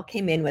 We all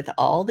came in with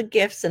all the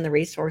gifts and the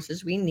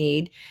resources we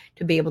need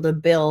to be able to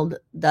build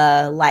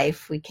the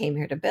life we came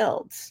here to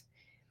build,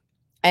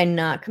 and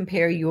not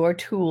compare your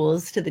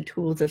tools to the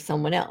tools of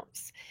someone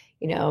else.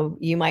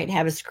 You might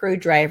have a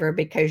screwdriver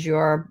because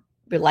your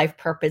life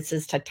purpose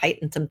is to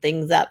tighten some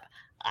things up.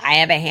 I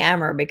have a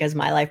hammer because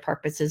my life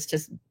purpose is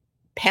just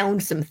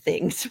pound some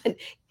things.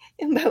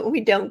 But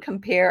we don't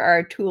compare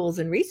our tools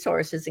and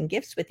resources and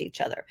gifts with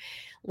each other.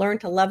 Learn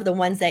to love the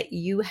ones that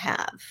you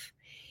have.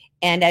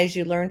 And as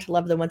you learn to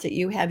love the ones that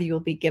you have, you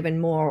will be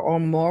given more, or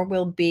more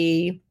will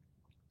be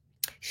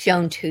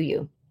shown to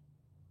you.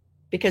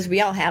 Because we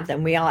all have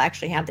them. We all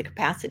actually have the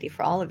capacity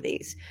for all of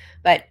these.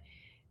 But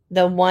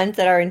the ones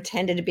that are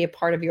intended to be a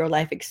part of your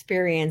life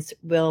experience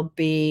they'll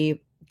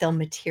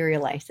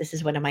materialize. This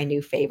is one of my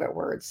new favorite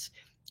words.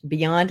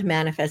 Beyond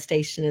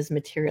manifestation is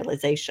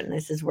materialization.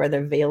 This is where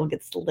the veil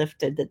gets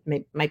lifted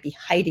that might be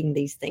hiding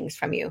these things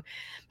from you.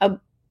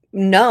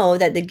 Know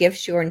that the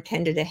gifts you're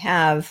intended to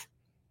have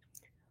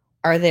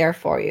are there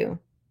for you.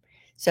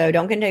 So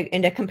don't get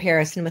into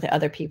comparison with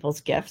other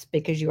people's gifts,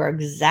 because you are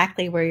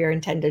exactly where you're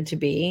intended to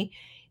be.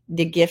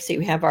 The gifts that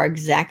you have are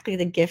exactly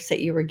the gifts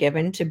that you were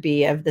given to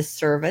be of the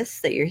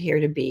service that you're here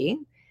to be.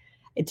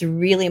 It's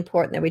really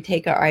important that we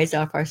take our eyes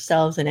off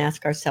ourselves and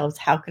ask ourselves,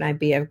 how can I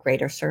be of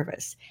greater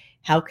service?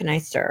 How can I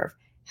serve?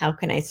 How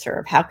can I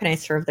serve? How can I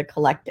serve the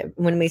collective?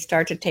 When we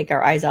start to take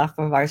our eyes off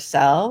of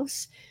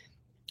ourselves,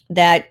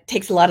 that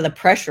takes a lot of the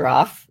pressure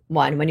off.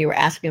 When you were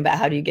asking about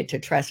how do you get to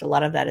trust, a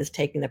lot of that is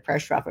taking the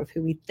pressure off of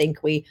who we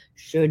think we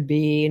should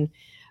be,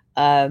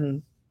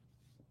 and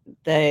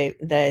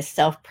the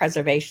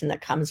self-preservation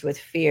that comes with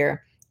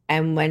fear.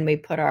 And when we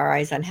put our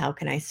eyes on how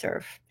can I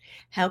serve?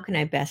 How can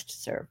I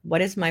best serve?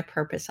 What is my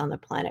purpose on the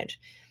planet?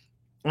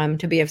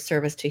 To be of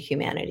service to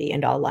humanity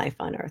and all life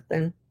on earth.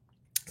 And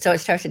so it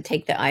starts to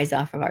take the eyes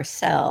off of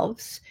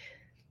ourselves,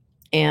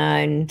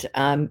 and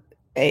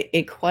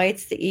it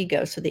quiets the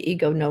ego. So the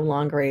ego no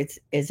longer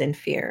is in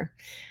fear.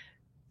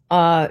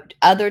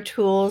 Other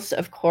tools,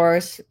 of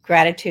course,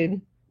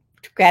 gratitude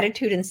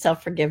and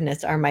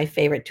self-forgiveness are my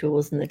favorite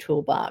tools in the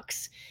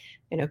toolbox.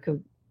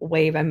 Could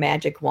wave a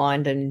magic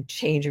wand and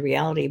change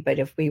reality. But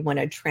if we want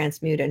to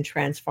transmute and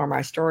transform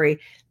our story,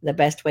 the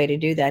best way to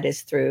do that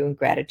is through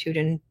gratitude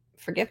and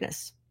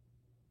forgiveness.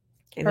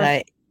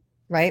 Okay,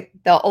 right?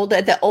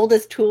 The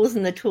oldest tools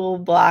in the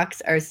toolbox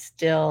are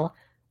still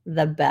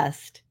the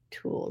best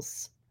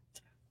tools.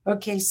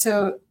 Okay,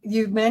 so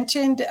you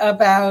mentioned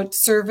about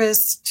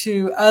service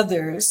to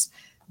others,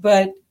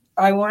 but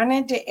I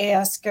wanted to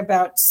ask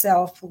about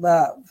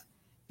self-love,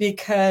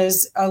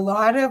 because a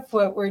lot of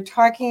what we're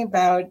talking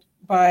about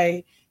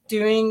by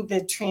doing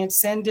the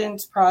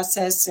transcendence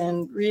process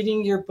and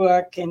reading your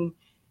book and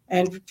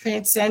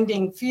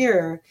Transcending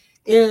Fear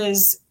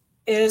is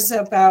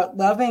about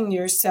loving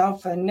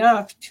yourself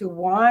enough to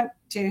want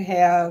to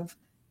have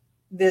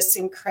this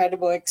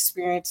incredible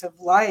experience of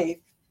life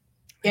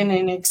in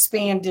an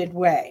expanded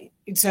way.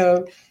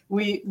 So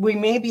we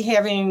may be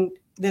having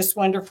this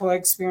wonderful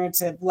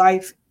experience of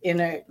life in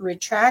a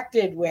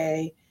retracted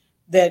way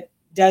that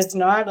does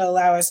not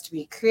allow us to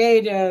be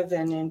creative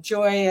and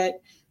enjoy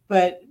it.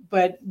 But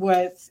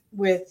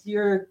with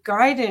your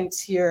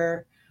guidance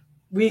here,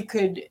 we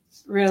could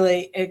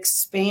really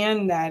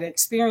expand that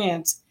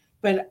experience.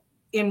 But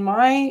in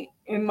my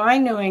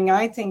knowing,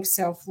 I think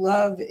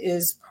self-love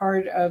is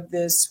part of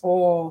this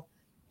whole,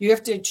 you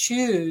have to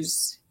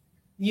choose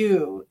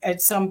you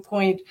at some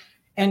point.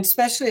 And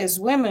especially as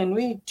women,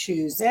 we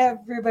choose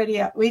everybody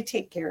else. We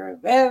take care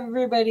of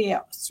everybody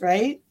else,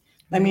 right?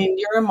 I mean,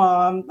 you're a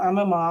mom. I'm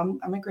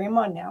a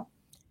grandma now.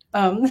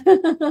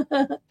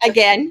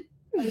 Again,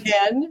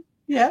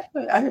 Yeah,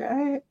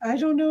 I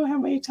don't know how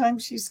many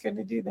times she's going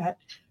to do that.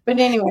 But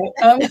anyway,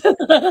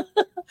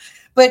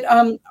 but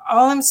all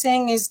I'm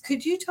saying is,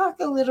 could you talk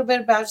a little bit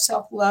about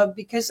self-love?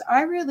 Because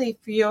I really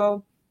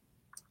feel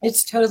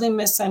it's totally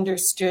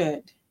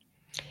misunderstood.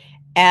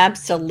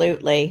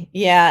 Absolutely.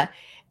 Yeah.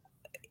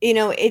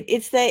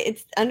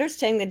 It's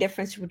understanding the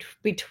difference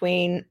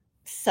between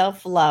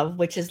self-love,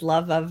 which is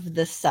love of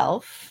the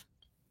self,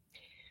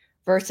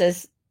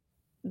 versus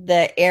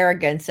the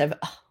arrogance of,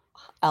 "Oh,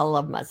 I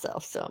love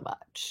myself so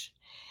much."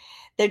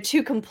 They're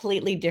two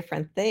completely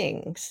different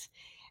things.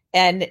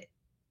 And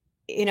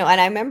and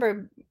I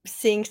remember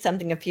seeing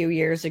something a few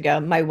years ago.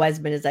 My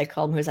husband, as I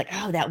called him, who was like,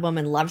 "Oh, that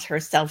woman loves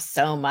herself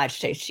so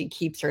much that she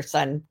keeps her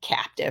son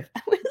captive."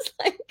 I was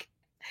like,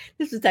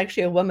 this was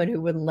actually a woman who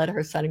wouldn't let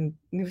her son,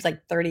 he was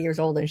like 30 years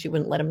old, and she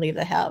wouldn't let him leave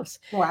the house.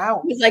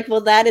 Wow. He was like,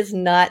 well, that is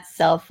not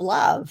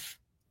self-love.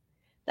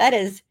 That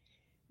is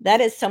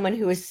someone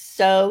who is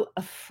so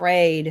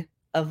afraid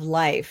of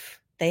life.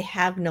 They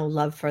have no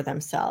love for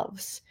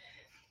themselves.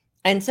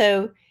 And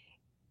so,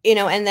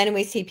 and then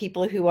we see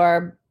people who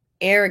are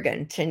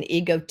arrogant and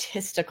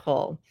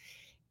egotistical,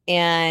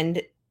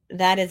 and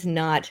that is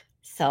not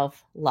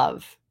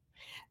self-love.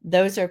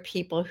 Those are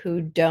people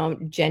who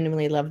don't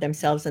genuinely love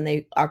themselves, and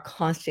they are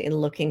constantly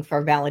looking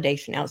for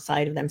validation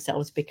outside of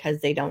themselves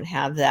because they don't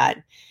have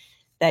that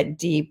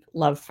deep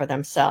love for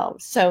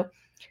themselves. So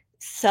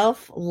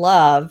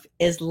self-love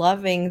is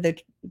loving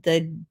the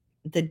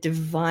the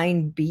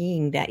divine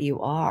being that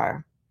you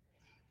are,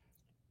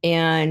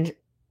 and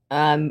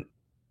um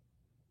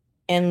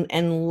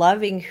and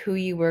loving who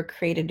you were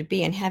created to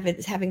be, and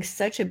having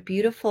such a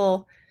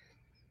beautiful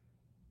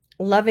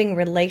loving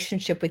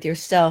relationship with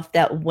yourself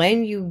that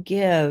when you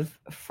give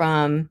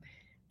from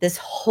this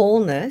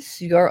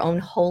wholeness, your own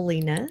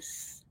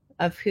holiness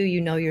of who you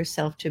know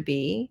yourself to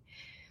be,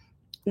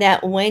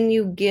 that when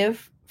you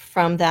give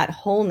from that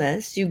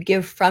wholeness, you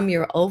give from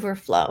your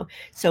overflow.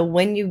 So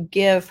when you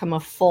give from a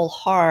full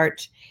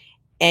heart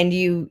and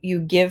you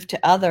give to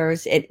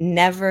others, it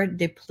never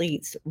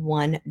depletes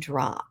one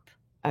drop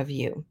of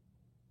you.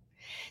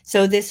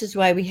 So this is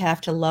why we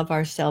have to love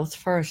ourselves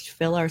first,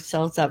 fill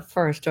ourselves up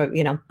first, or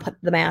put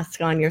the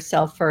mask on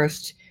yourself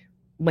first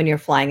when you're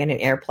flying in an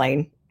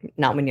airplane,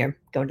 not when you're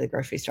going to the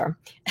grocery store.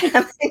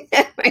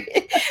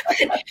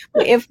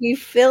 If we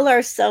fill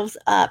ourselves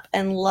up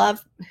and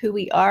love who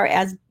we are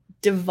as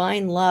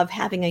divine love,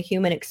 having a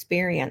human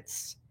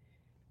experience,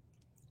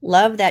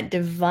 love that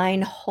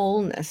divine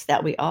wholeness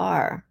that we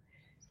are,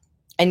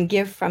 and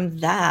give from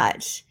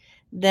that,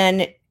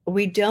 then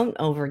we don't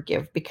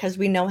overgive because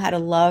we know how to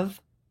love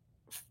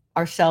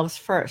ourselves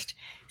first.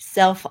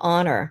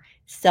 Self-honor,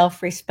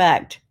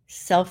 self-respect,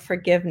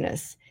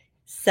 self-forgiveness,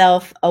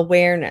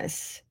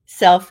 self-awareness,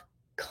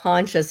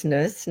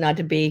 self-consciousness, not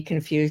to be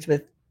confused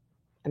with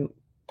a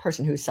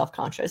person who's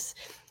self-conscious.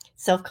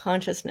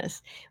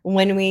 Self-consciousness.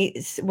 When we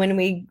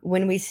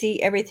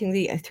see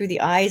everything through the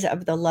eyes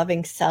of the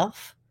loving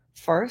self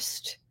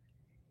first,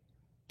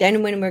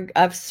 then when we're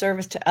of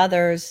service to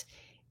others,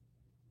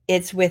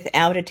 it's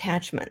without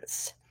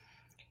attachments.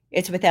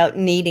 It's without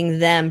needing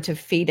them to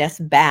feed us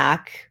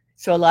back.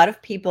 So a lot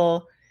of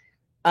people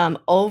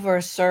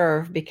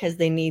overserve because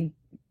they need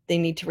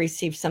to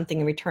receive something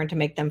in return to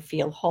make them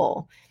feel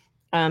whole.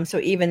 So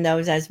even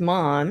those as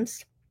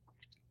moms,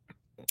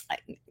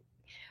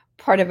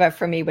 part of it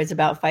for me was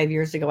about 5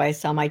 years ago. I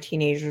saw my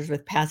teenagers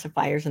with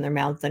pacifiers in their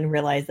mouths and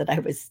realized that I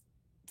was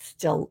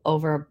still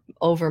over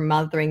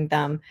mothering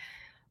them.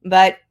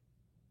 But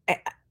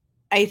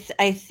I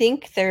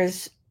think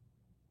there's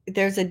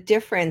a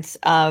difference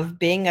of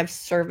being of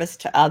service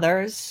to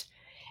others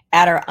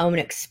at our own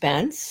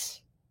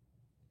expense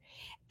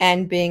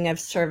and being of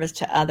service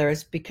to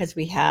others because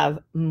we have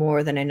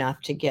more than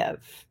enough to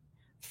give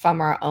from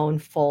our own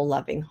full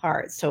loving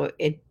heart. So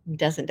it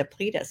doesn't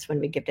deplete us when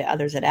we give to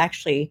others. It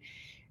actually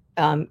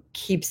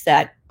keeps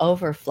that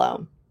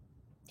overflow.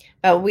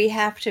 But we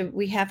have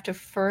to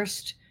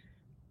first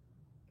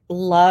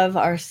love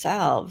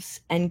ourselves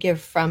and give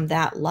from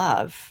that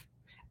love.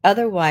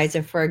 Otherwise,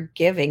 if we're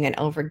giving and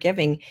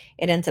overgiving,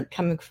 it ends up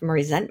coming from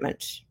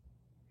resentment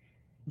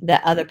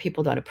that other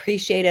people don't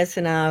appreciate us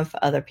enough,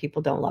 other people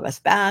don't love us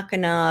back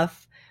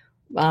enough,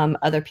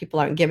 other people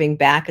aren't giving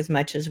back as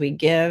much as we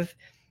give.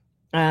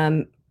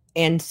 And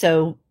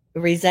so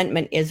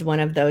resentment is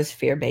one of those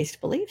fear-based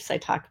beliefs I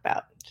talked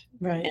about.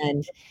 Right.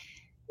 And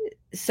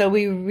so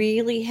we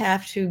really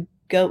have to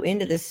go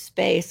into this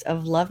space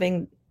of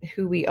loving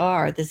who we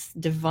are, this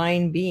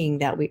divine being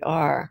that we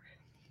are.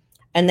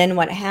 And then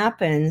what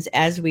happens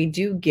as we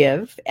do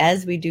give,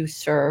 as we do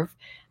serve,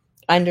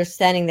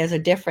 understanding there's a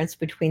difference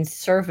between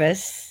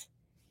service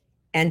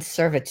and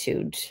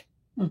servitude.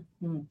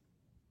 Mm-hmm.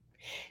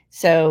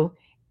 So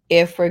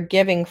if we're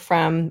giving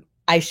from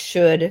I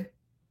should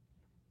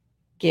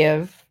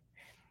give,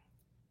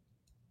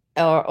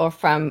 or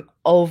from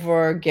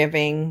over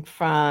giving,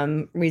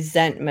 from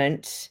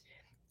resentment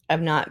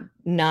of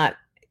not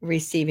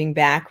receiving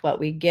back what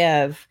we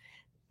give,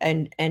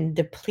 and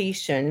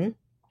depletion,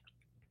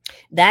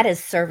 that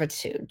is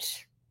servitude.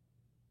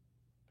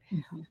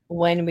 Mhm.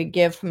 When we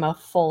give from a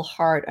full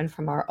heart and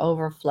from our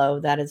overflow,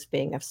 that is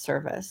being of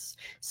service.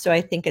 So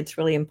I think it's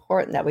really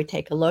important that we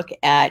take a look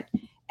at,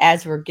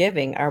 as we're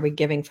giving, are we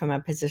giving from a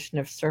position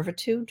of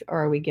servitude, or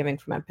are we giving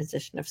from a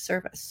position of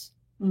service?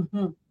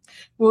 Mhm.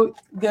 Well,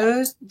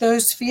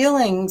 those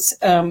feelings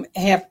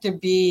have to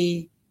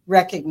be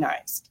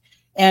recognized,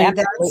 and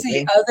that's the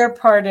Absolutely. other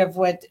part of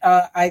what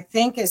I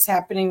think is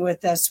happening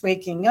with us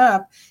waking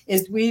up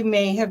is we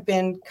may have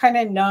been kind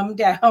of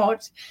numbed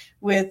out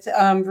with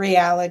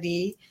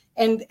reality,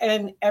 and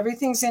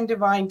everything's in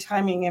divine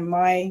timing, in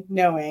my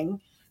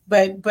knowing.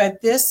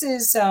 But this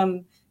is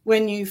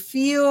when you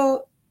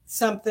feel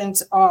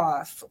something's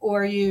off,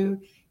 or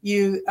you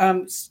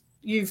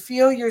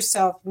feel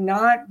yourself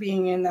not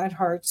being in that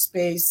heart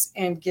space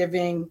and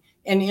giving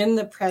and in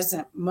the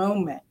present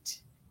moment.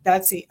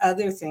 That's the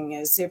other thing,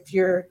 is if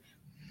you're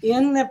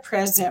in the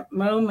present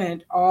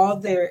moment, all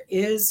there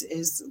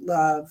is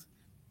love,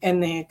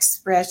 and the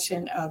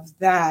expression of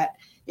that,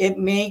 it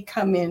may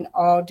come in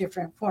all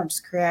different forms,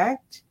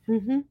 correct?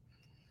 Mm-hmm.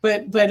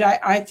 But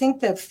I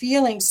think the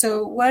feeling,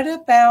 so what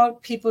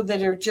about people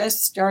that are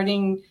just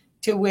starting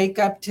to wake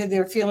up to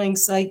their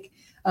feelings, like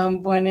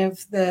one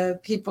of the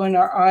people in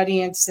our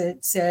audience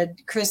that said,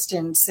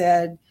 Kristen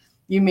said,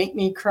 you make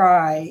me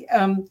cry.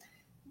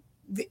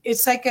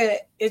 It's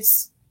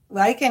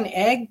like an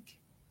egg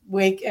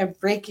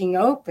breaking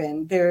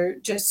open. They're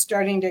just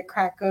starting to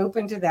crack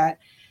open to that.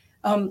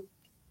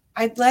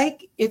 I'd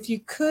like, if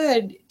you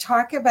could,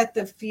 talk about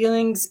the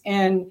feelings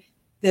and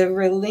the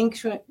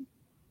relinquishment,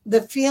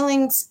 the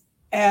feelings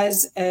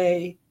as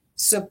a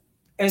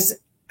as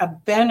a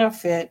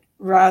benefit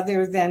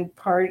rather than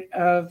part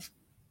of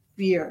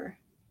fear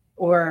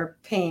or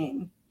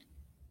pain.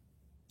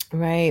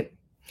 Right.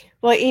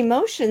 Well,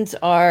 emotions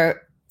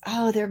are,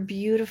 oh, they're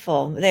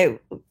beautiful.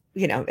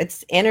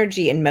 It's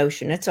energy in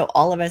motion. It's so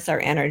all of us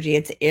are energy.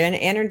 It's in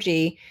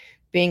energy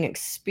being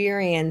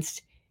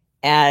experienced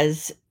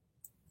as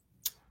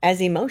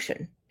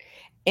emotion.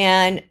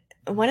 And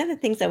one of the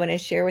things I want to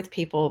share with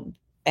people,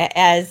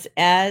 as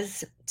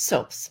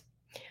souls,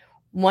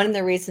 one of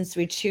the reasons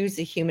we choose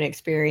the human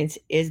experience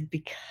is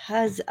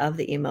because of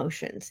the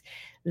emotions.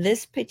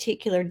 This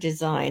particular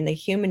design, the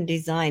human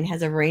design,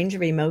 has a range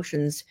of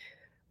emotions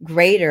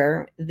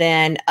greater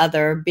than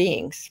other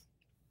beings.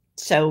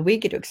 So we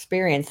get to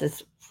experience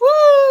this,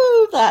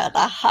 woo, the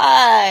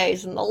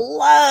highs and the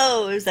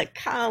lows that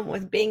come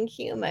with being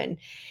human.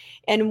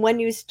 And when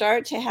you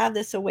start to have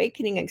this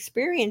awakening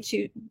experience,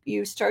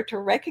 you start to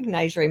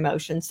recognize your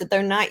emotions,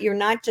 that you're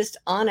not just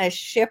on a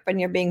ship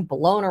and you're being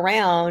blown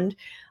around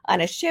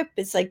on a ship.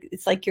 It's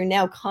like you're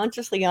now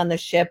consciously on the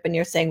ship and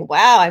you're saying,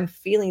 wow, I'm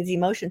feeling these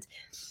emotions.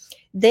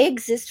 They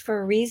exist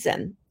for a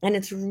reason. And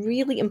it's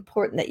really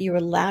important that you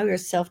allow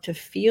yourself to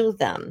feel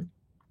them,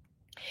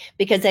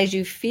 because as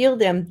you feel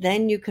them,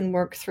 then you can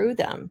work through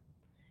them.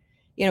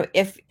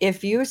 If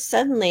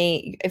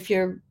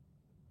you're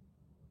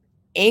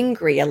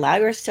angry, allow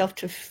yourself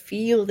to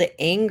feel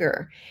the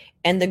anger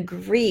and the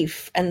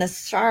grief and the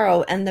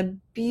sorrow and the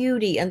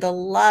beauty and the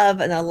love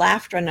and the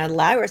laughter, and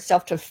allow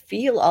yourself to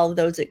feel all of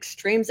those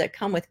extremes that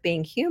come with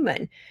being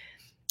human.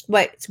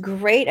 What's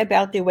great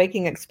about the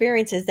awakening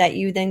experience is that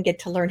you then get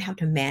to learn how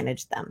to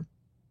manage them.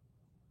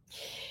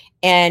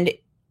 And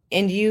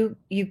you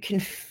can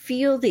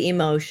feel the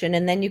emotion,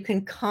 and then you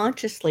can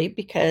consciously,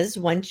 because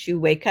once you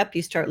wake up,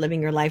 you start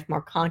living your life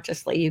more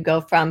consciously. You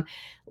go from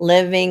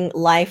living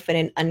life in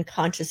an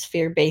unconscious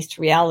fear-based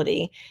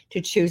reality to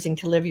choosing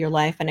to live your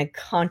life in a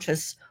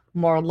conscious,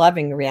 more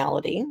loving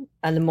reality.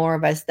 And the more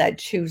of us that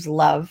choose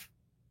love,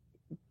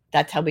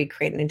 that's how we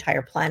create an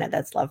entire planet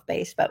that's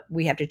love-based, but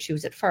we have to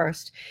choose it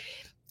first,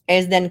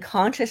 is then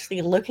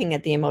consciously looking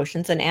at the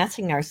emotions and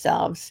asking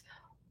ourselves,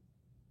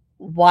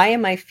 why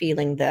am I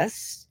feeling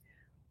this?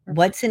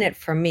 What's in it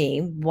for me?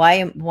 Why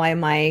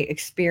am I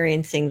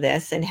experiencing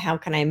this, and how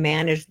can I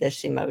manage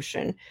this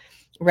emotion,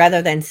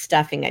 rather than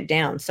stuffing it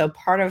down? So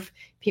part of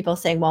people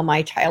saying, well,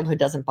 my childhood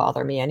doesn't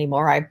bother me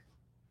anymore.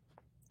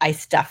 I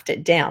stuffed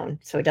it down,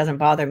 so it doesn't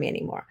bother me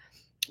anymore.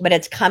 But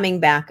it's coming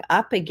back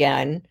up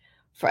again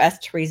for us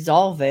to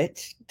resolve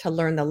it, to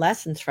learn the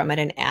lessons from it.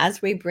 And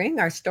as we bring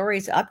our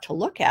stories up to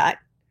look at,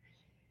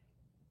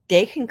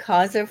 they can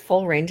cause a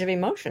full range of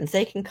emotions.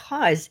 They can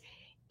cause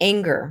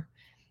anger,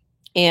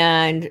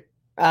 and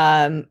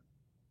um,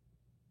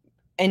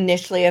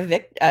 initially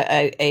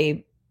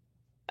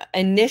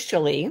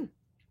initially,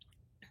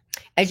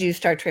 as you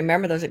start to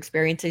remember those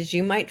experiences,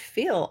 you might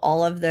feel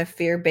all of the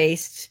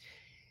fear-based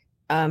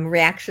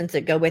reactions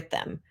that go with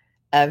them,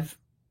 of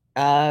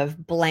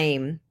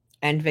blame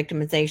and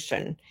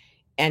victimization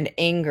and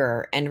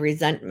anger and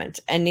resentment.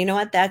 And you know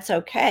what? That's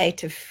okay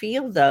to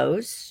feel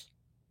those,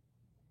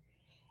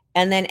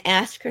 and then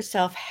ask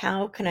yourself,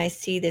 how can I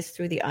see this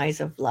through the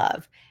eyes of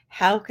love?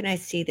 How can I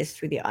see this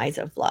through the eyes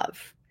of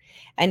love?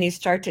 And you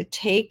start to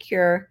take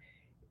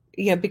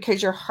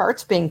because your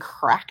heart's being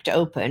cracked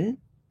open,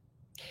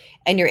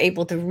 and you're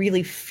able to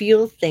really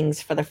feel things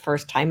for the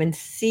first time and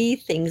see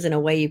things in a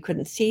way you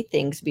couldn't see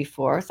things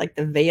before. It's like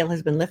the veil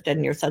has been lifted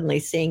and you're suddenly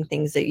seeing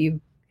things that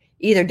you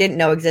either didn't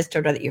know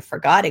existed or that you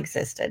forgot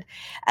existed.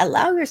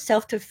 Allow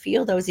yourself to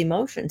feel those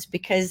emotions,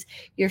 because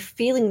you're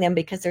feeling them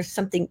because there's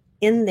something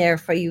in there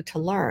for you to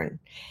learn.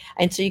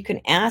 And so you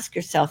can ask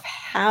yourself,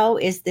 how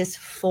is this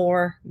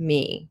for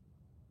me?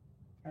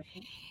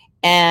 Okay.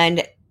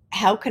 And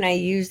how can I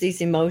use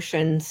these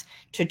emotions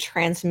to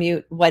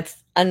transmute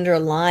what's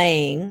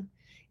underlying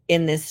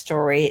in this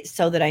story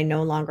so that I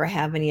no longer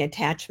have any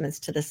attachments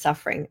to the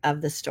suffering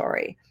of the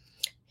story?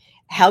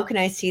 How can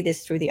I see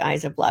this through the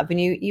eyes of love?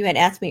 And you had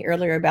asked me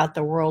earlier about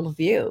the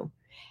worldview.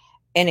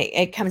 And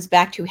it comes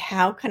back to,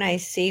 how can I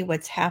see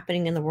what's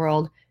happening in the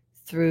world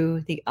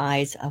through the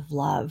eyes of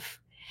love?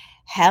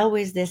 How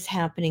is this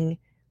happening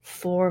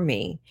for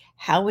me?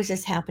 How is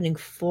this happening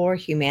for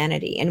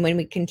humanity? And when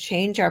we can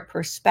change our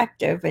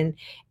perspective and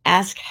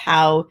ask,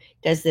 how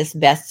does this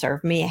best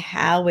serve me?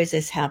 How is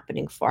this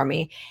happening for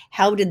me?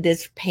 How did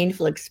this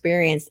painful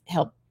experience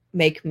help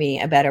make me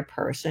a better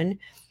person?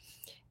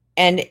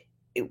 And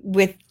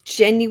with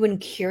genuine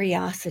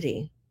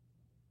curiosity,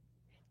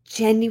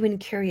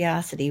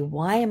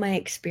 why am I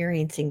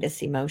experiencing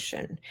this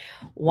emotion?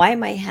 Why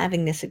am I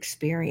having this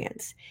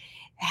experience?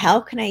 How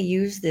can I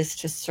use this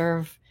to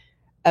serve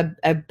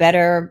a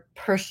better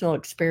personal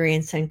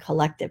experience and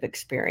collective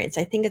experience?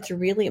 I think it's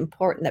really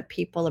important that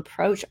people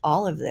approach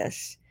all of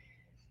this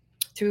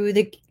through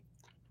the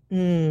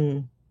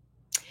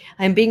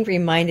I'm being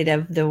reminded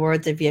of the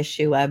words of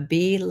Yeshua,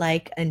 be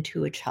like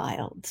unto a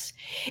child.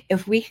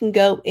 If we can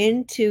go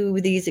into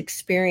these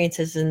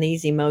experiences and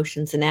these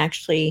emotions and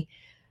actually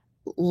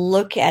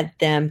look at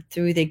them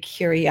through the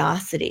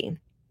curiosity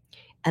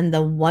and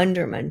the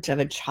wonderment of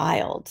a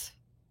child,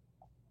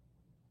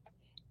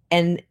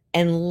 and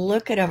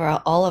look at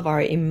all of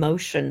our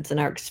emotions and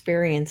our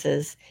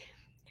experiences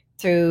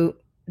through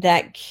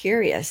that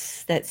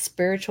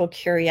spiritual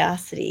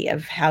curiosity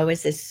of, how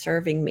is this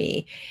serving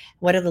me?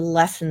 What are the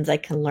lessons I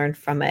can learn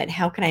from it?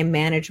 How can I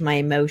manage my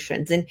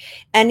emotions? And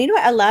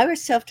allow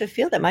yourself to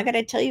feel them. I got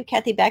to tell you,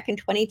 Kathy, back in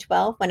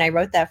 2012, when I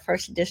wrote that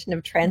first edition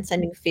of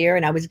Transcending Fear,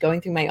 and I was going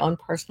through my own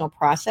personal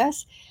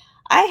process,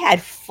 I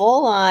had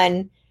full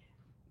on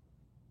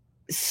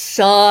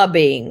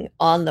sobbing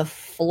on the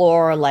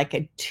floor like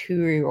a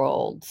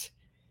 2-year-old,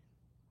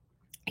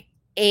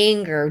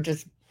 anger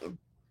just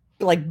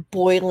like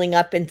boiling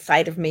up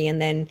inside of me,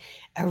 and then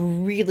a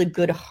really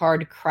good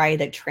hard cry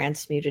that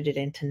transmuted it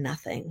into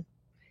nothing.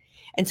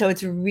 And so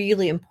it's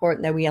really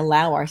important that we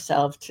allow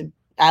ourselves to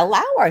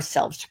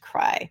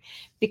cry,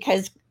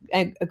 because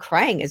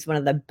crying is one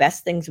of the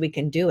best things we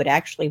can do.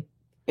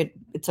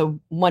 It's a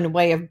one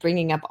way of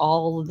bringing up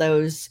all of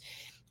those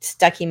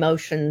stuck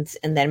emotions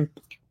and then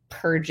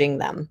purging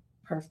them.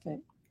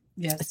 Perfect.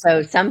 Yes.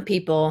 So some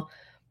people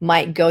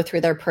might go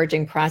through their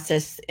purging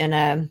process in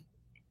a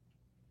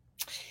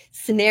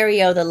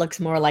scenario that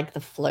looks more like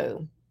the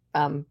flu.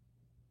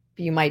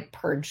 You might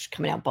purge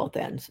coming out both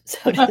ends,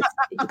 so to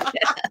speak.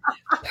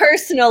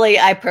 Personally,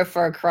 I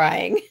prefer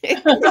crying.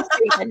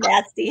 It's a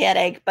nasty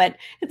headache, but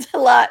it's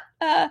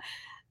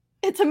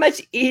it's a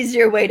much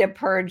easier way to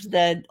purge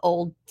the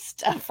old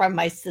stuff from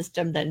my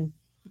system than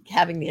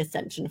having the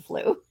ascension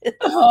flu.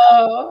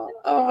 Oh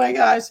my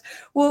gosh.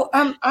 Well,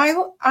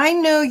 I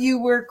know you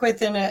work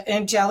with an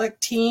angelic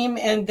team,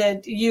 and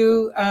that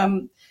you,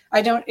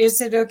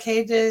 is it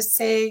okay to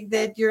say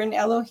that you're an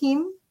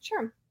Elohim?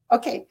 Sure.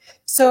 Okay.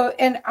 So,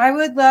 and I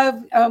would love,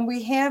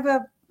 we have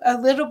a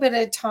little bit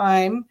of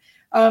time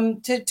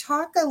to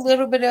talk a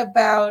little bit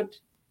about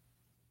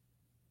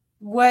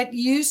what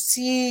you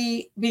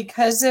see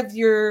because of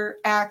your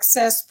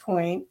access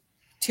point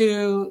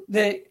to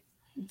the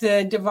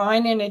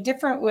divine in a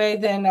different way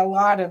than a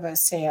lot of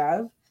us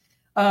have.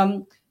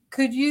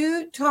 Could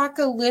you talk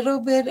a little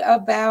bit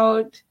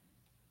about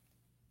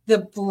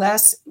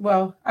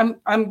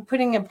I'm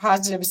putting a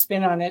positive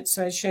spin on it,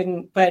 so I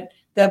shouldn't, but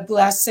the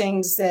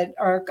blessings that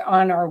are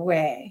on our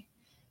way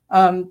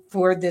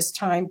for this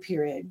time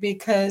period,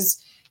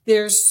 because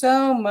there's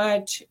so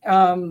much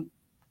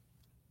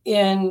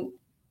in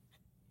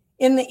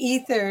the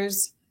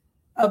ethers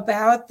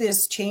about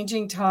this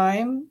changing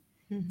time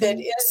that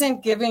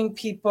isn't giving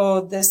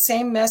people the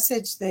same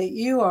message that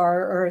you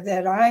are, or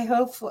that I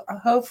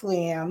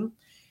hopefully am,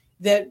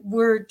 that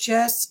we're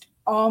just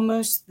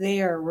almost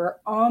there. We're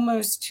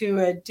almost to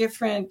a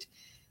different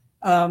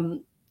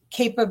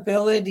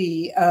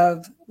capability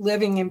of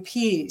living in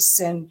peace,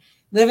 and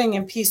living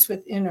in peace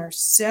within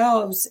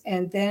ourselves,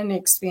 and then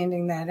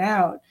expanding that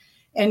out.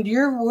 And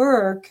your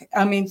work,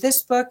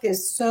 this book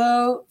is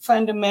so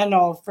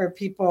fundamental for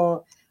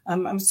people.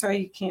 I'm sorry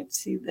you can't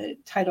see the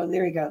title.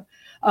 There we go.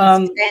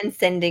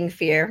 Transcending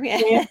Fear.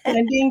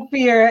 Transcending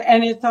Fear.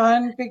 And it's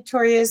on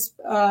Victoria's,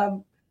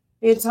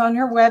 it's on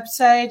her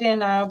website,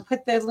 and I'll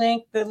put the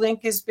link. The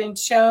link has been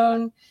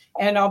shown,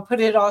 and I'll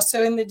put it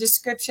also in the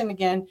description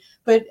again.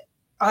 But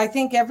I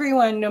think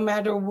everyone, no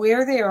matter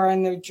where they are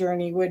in their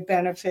journey, would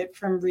benefit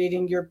from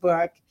reading your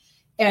book.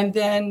 And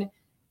then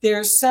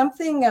there's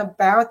something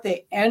about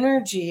the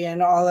energy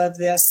in all of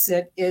this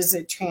that is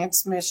a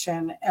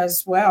transmission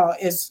as well,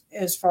 as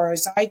far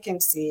as I can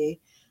see.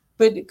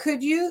 But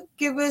could you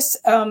give us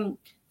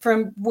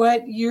from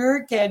what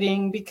you're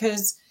getting,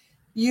 because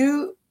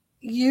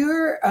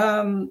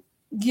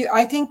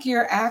I think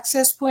your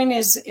access point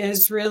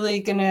is really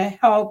going to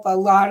help a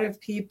lot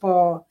of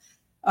people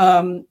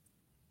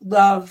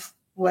love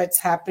what's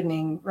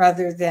happening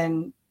rather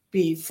than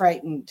be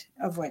frightened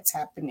of what's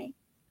happening.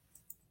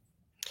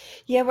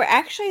 Yeah, we're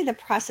actually in the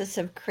process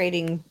of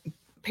creating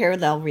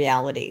parallel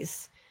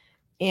realities.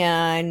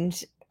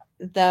 And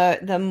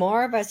the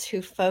more of us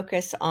who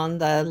focus on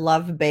the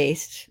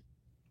love-based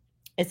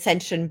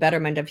ascension,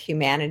 betterment of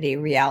humanity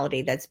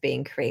reality that's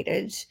being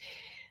created,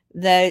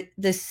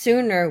 the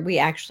sooner we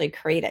actually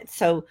create it.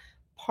 So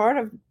part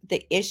of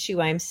the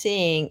issue I'm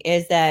seeing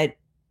is that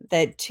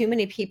too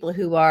many people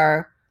who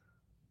are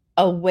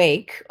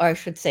awake, or I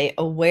should say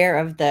aware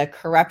of the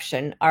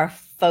corruption, are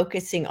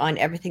focusing on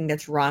everything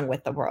that's wrong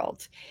with the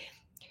world.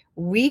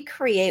 We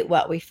create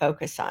what we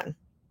focus on.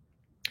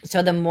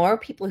 So the more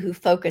people who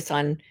focus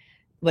on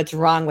what's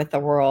wrong with the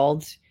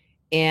world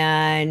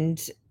and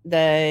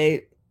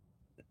the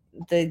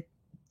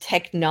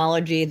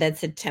technology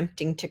that's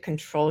attempting to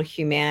control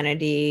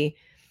humanity,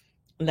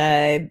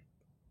 the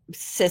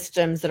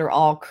systems that are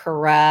all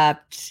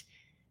corrupt,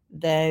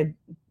 the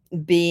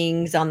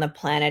beings on the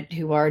planet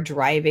who are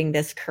driving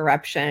this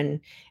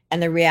corruption,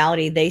 and the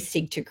reality they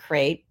seek to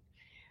create,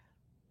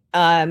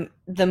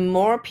 the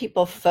more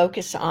people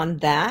focus on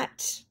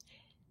that,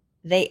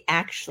 they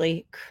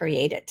actually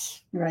create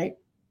it. Right.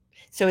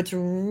 So it's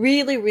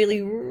really,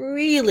 really,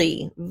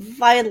 really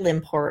vital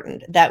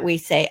important that we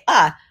say,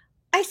 I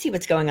see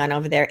what's going on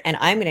over there, and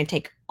I'm going to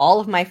take all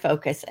of my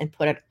focus and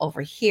put it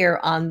over here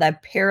on the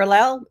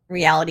parallel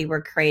reality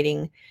we're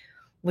creating,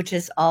 which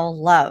is all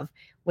love,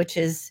 which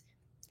is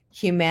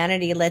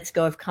humanity lets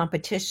go of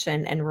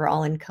competition and we're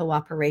all in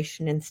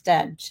cooperation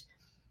instead.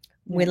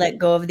 We let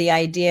go of the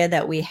idea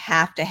that we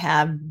have to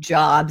have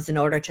jobs in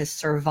order to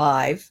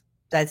survive.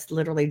 That's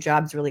literally,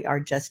 jobs really are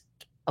just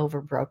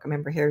overbroke. I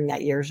remember hearing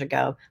that years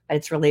ago, but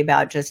it's really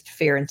about just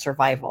fear and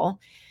survival.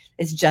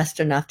 It's just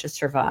enough to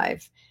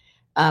survive.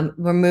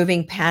 We're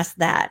moving past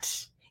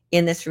that.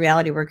 In this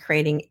reality we're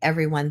creating,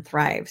 everyone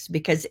thrives,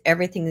 because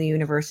everything in the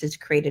universe is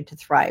created to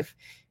thrive.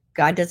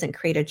 God doesn't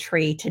create a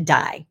tree to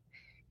die.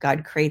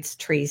 God creates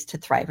trees to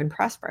thrive and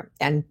prosper.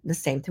 And the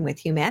same thing with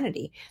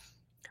humanity.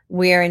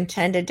 We're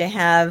intended to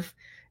have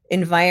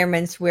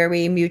environments where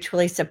we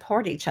mutually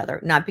support each other,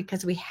 not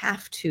because we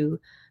have to,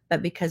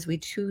 but because we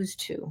choose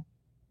to.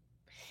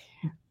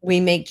 We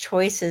make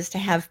choices to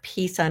have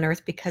peace on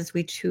earth because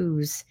we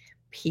choose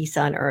peace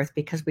on earth,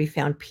 because we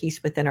found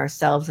peace within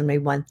ourselves and we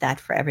want that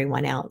for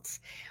everyone else.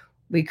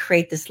 We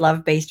create this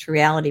love-based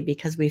reality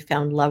because we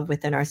found love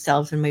within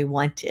ourselves and we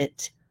want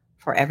it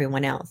for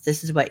everyone else.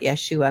 This is what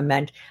Yeshua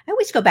meant. I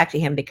always go back to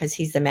him because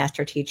he's the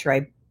master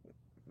teacher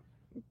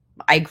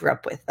I grew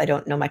up with. I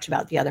don't know much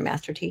about the other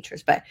master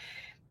teachers, but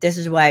this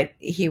is what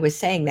he was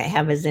saying, that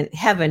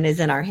heaven is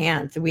in our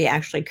hands. We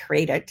actually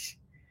create it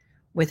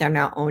within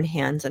our own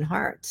hands and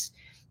hearts.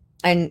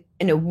 And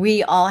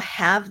we all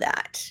have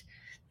that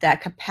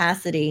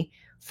capacity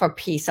for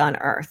peace on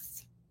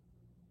earth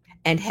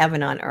and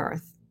heaven on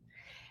earth,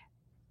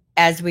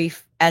 as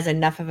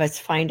enough of us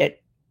find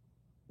it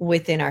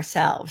within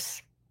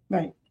ourselves.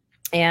 Right.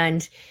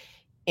 And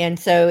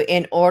so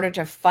in order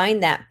to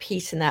find that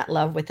peace and that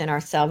love within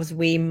ourselves,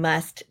 we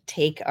must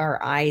take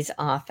our eyes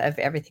off of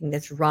everything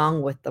that's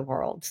wrong with the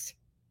world.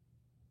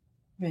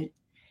 Right.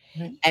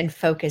 And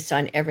focus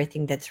on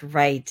everything that's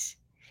right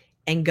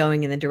and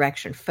going in the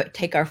direction.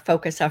 Take our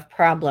focus off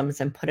problems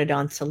and put it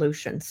on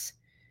solutions.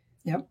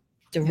 Yep.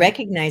 To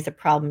recognize that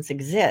problems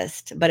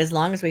exist, but as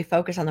long as we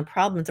focus on the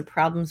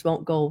problems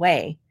won't go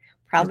away.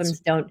 Problems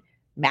don't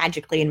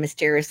magically and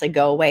mysteriously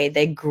go away.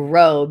 They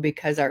grow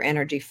because our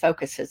energy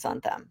focuses on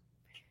them.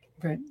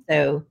 Right.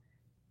 So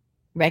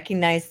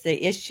recognize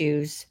the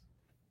issues,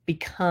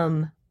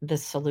 become the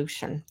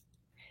solution.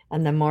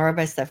 And the more of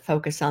us that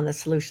focus on the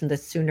solution, the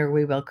sooner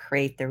we will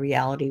create the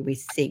reality we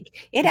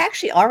seek. It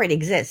actually already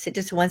exists. It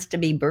just wants to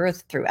be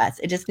birthed through us.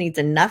 It just needs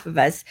enough of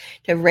us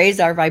to raise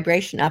our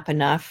vibration up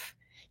enough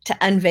to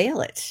unveil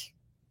it.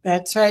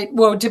 That's right.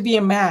 Well, to be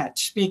a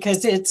match,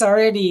 because it's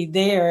already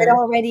there. It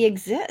already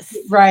exists.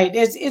 Right.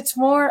 It's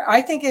more,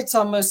 I think it's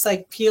almost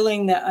like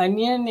peeling the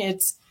onion.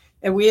 It's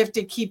that we have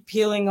to keep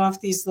peeling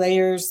off these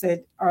layers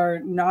that are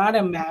not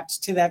a match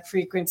to that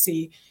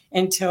frequency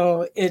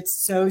until it's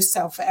so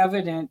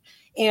self-evident.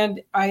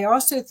 And I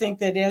also think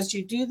that as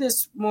you do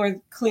this more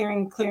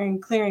clearing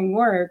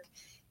work,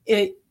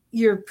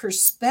 your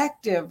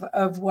perspective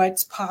of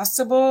what's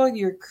possible,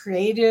 your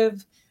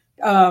creative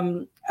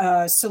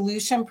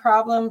solution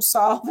problem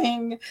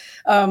solving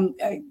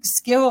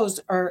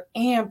skills are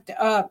amped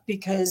up,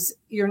 because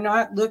you're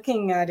not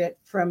looking at it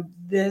from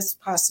this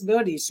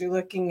possibilities. You're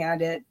looking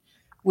at it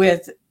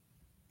with,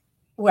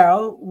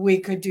 well, we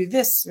could do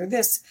this or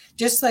this,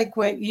 just like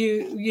what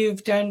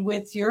you've done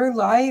with your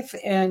life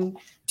and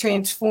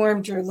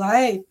transformed your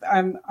life.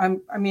 I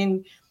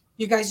mean,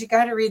 you guys, you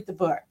got to read the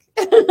book.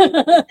 And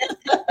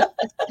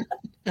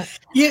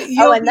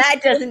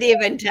that doesn't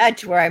even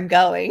touch where I'm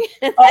going.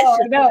 Oh,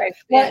 no.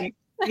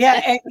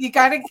 Yeah, and you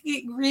got to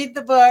read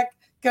the book,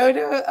 go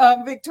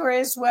to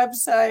Victoria's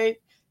website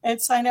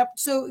and sign up.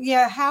 So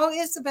yeah, how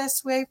is the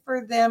best way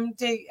for them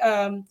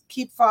to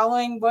keep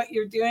following what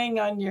you're doing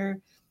on your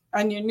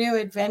new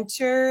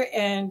adventure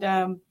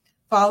and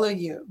follow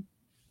you?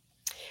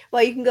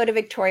 Well, you can go to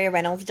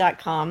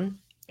victoriareynolds.com.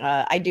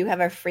 I do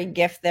have a free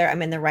gift there.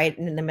 I'm in the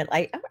middle.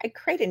 I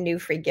create a new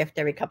free gift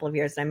every couple of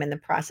years. And I'm in the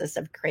process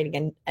of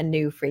creating a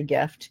new free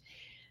gift.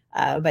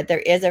 But there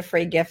is a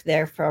free gift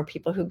there for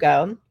people who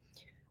go.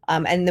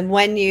 And then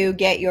when you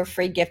get your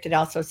free gift, it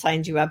also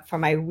signs you up for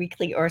my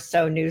weekly or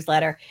so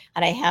newsletter.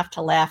 And I have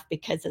to laugh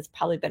because it's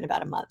probably been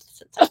about a month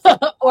since I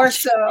sent it. Or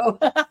so.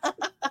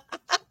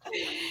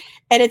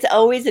 And it's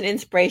always an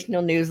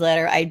inspirational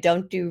newsletter. I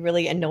don't do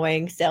really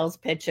annoying sales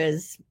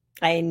pitches.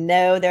 I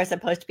know they're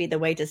supposed to be the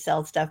way to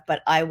sell stuff,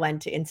 but I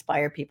want to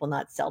inspire people,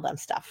 not sell them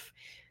stuff.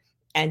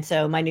 And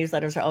so my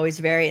newsletters are always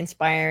very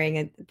inspiring.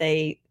 And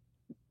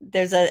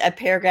there's a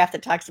paragraph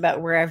that talks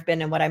about where I've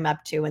been and what I'm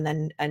up to,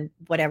 and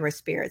whatever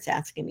spirit's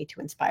asking me to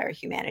inspire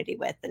humanity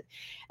with.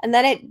 And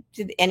then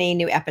any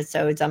new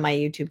episodes on my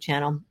YouTube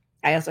channel.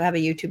 I also have a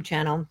YouTube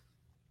channel.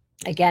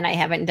 Again, I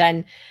haven't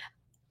done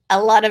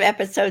a lot of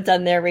episodes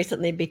on there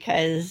recently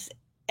because,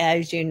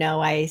 as you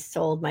know, I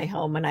sold my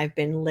home and I've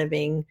been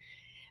living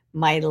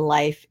my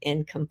life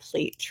in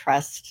complete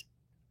trust.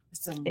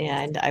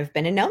 And I've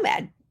been a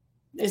nomad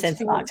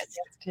since August.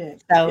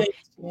 So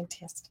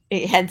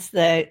hence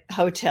the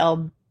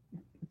hotel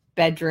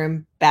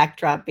bedroom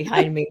backdrop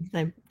behind me.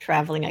 I'm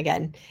traveling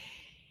again.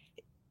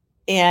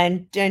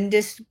 And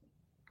just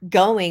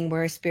going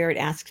where spirit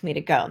asks me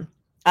to go.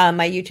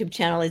 My YouTube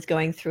channel is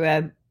going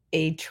through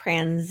a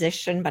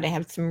transition, but I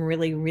have some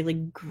really, really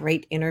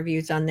great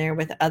interviews on there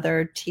with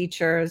other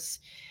teachers,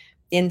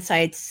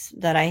 insights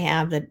that I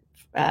have that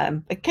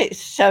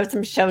show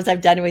some shows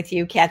I've done with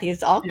you, Kathy.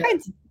 There's all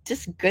kinds of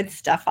just good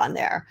stuff on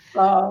there.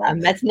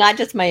 That's not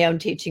just my own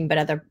teaching, but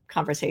other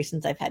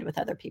conversations I've had with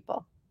other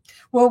people.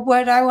 Well,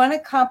 what I want to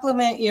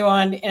compliment you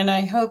on, and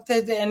I hope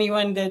that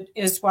anyone that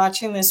is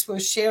watching this will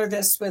share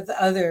this with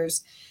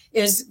others,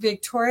 is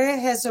Victoria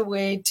has a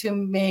way to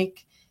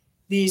make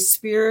these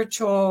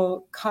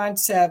spiritual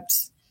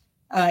concepts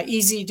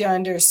easy to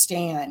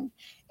understand.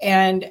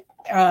 And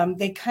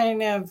they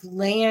kind of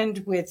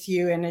land with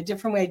you in a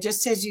different way.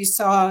 Just as you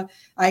saw,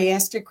 I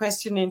asked a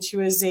question and she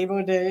was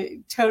able to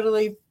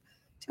totally,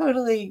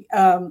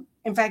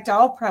 in fact,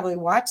 I'll probably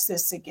watch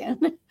this again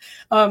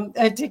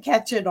to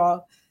catch it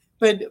all.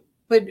 But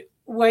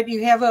what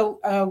you have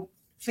a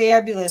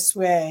fabulous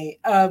way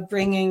of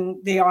bringing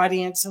the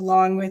audience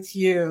along with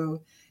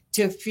you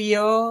to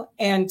feel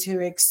and to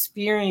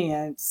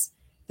experience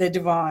the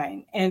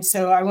divine. And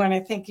so I want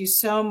to thank you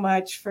so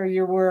much for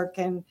your work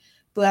and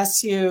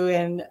bless you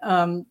and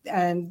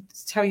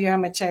tell you how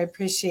much I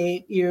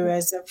appreciate you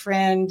as a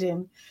friend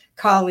and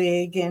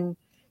colleague, and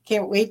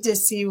can't wait to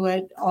see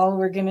what all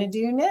we're going to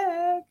do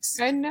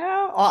next. I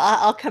know. Well,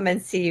 I'll come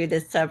and see you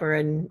this summer,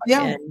 and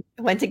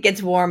once it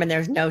gets warm and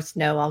there's no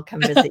snow, I'll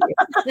come visit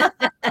you.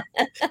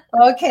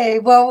 Okay,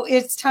 well,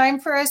 it's time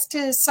for us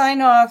to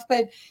sign off,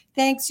 but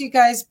thanks, you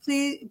guys.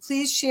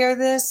 Please share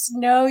this.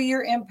 Know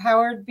you're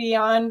empowered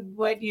beyond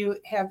what you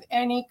have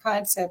any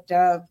concept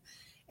of.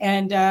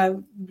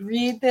 And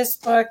read this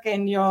book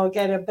and you'll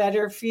get a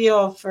better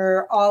feel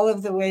for all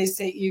of the ways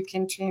that you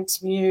can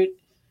transmute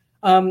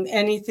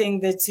anything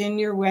that's in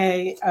your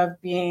way of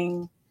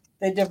being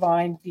the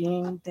divine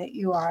being that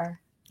you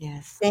are.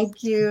 Yes.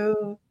 Thank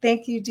you.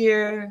 Thank you,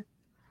 dear.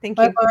 Thank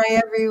you.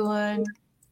 Bye-bye, everyone.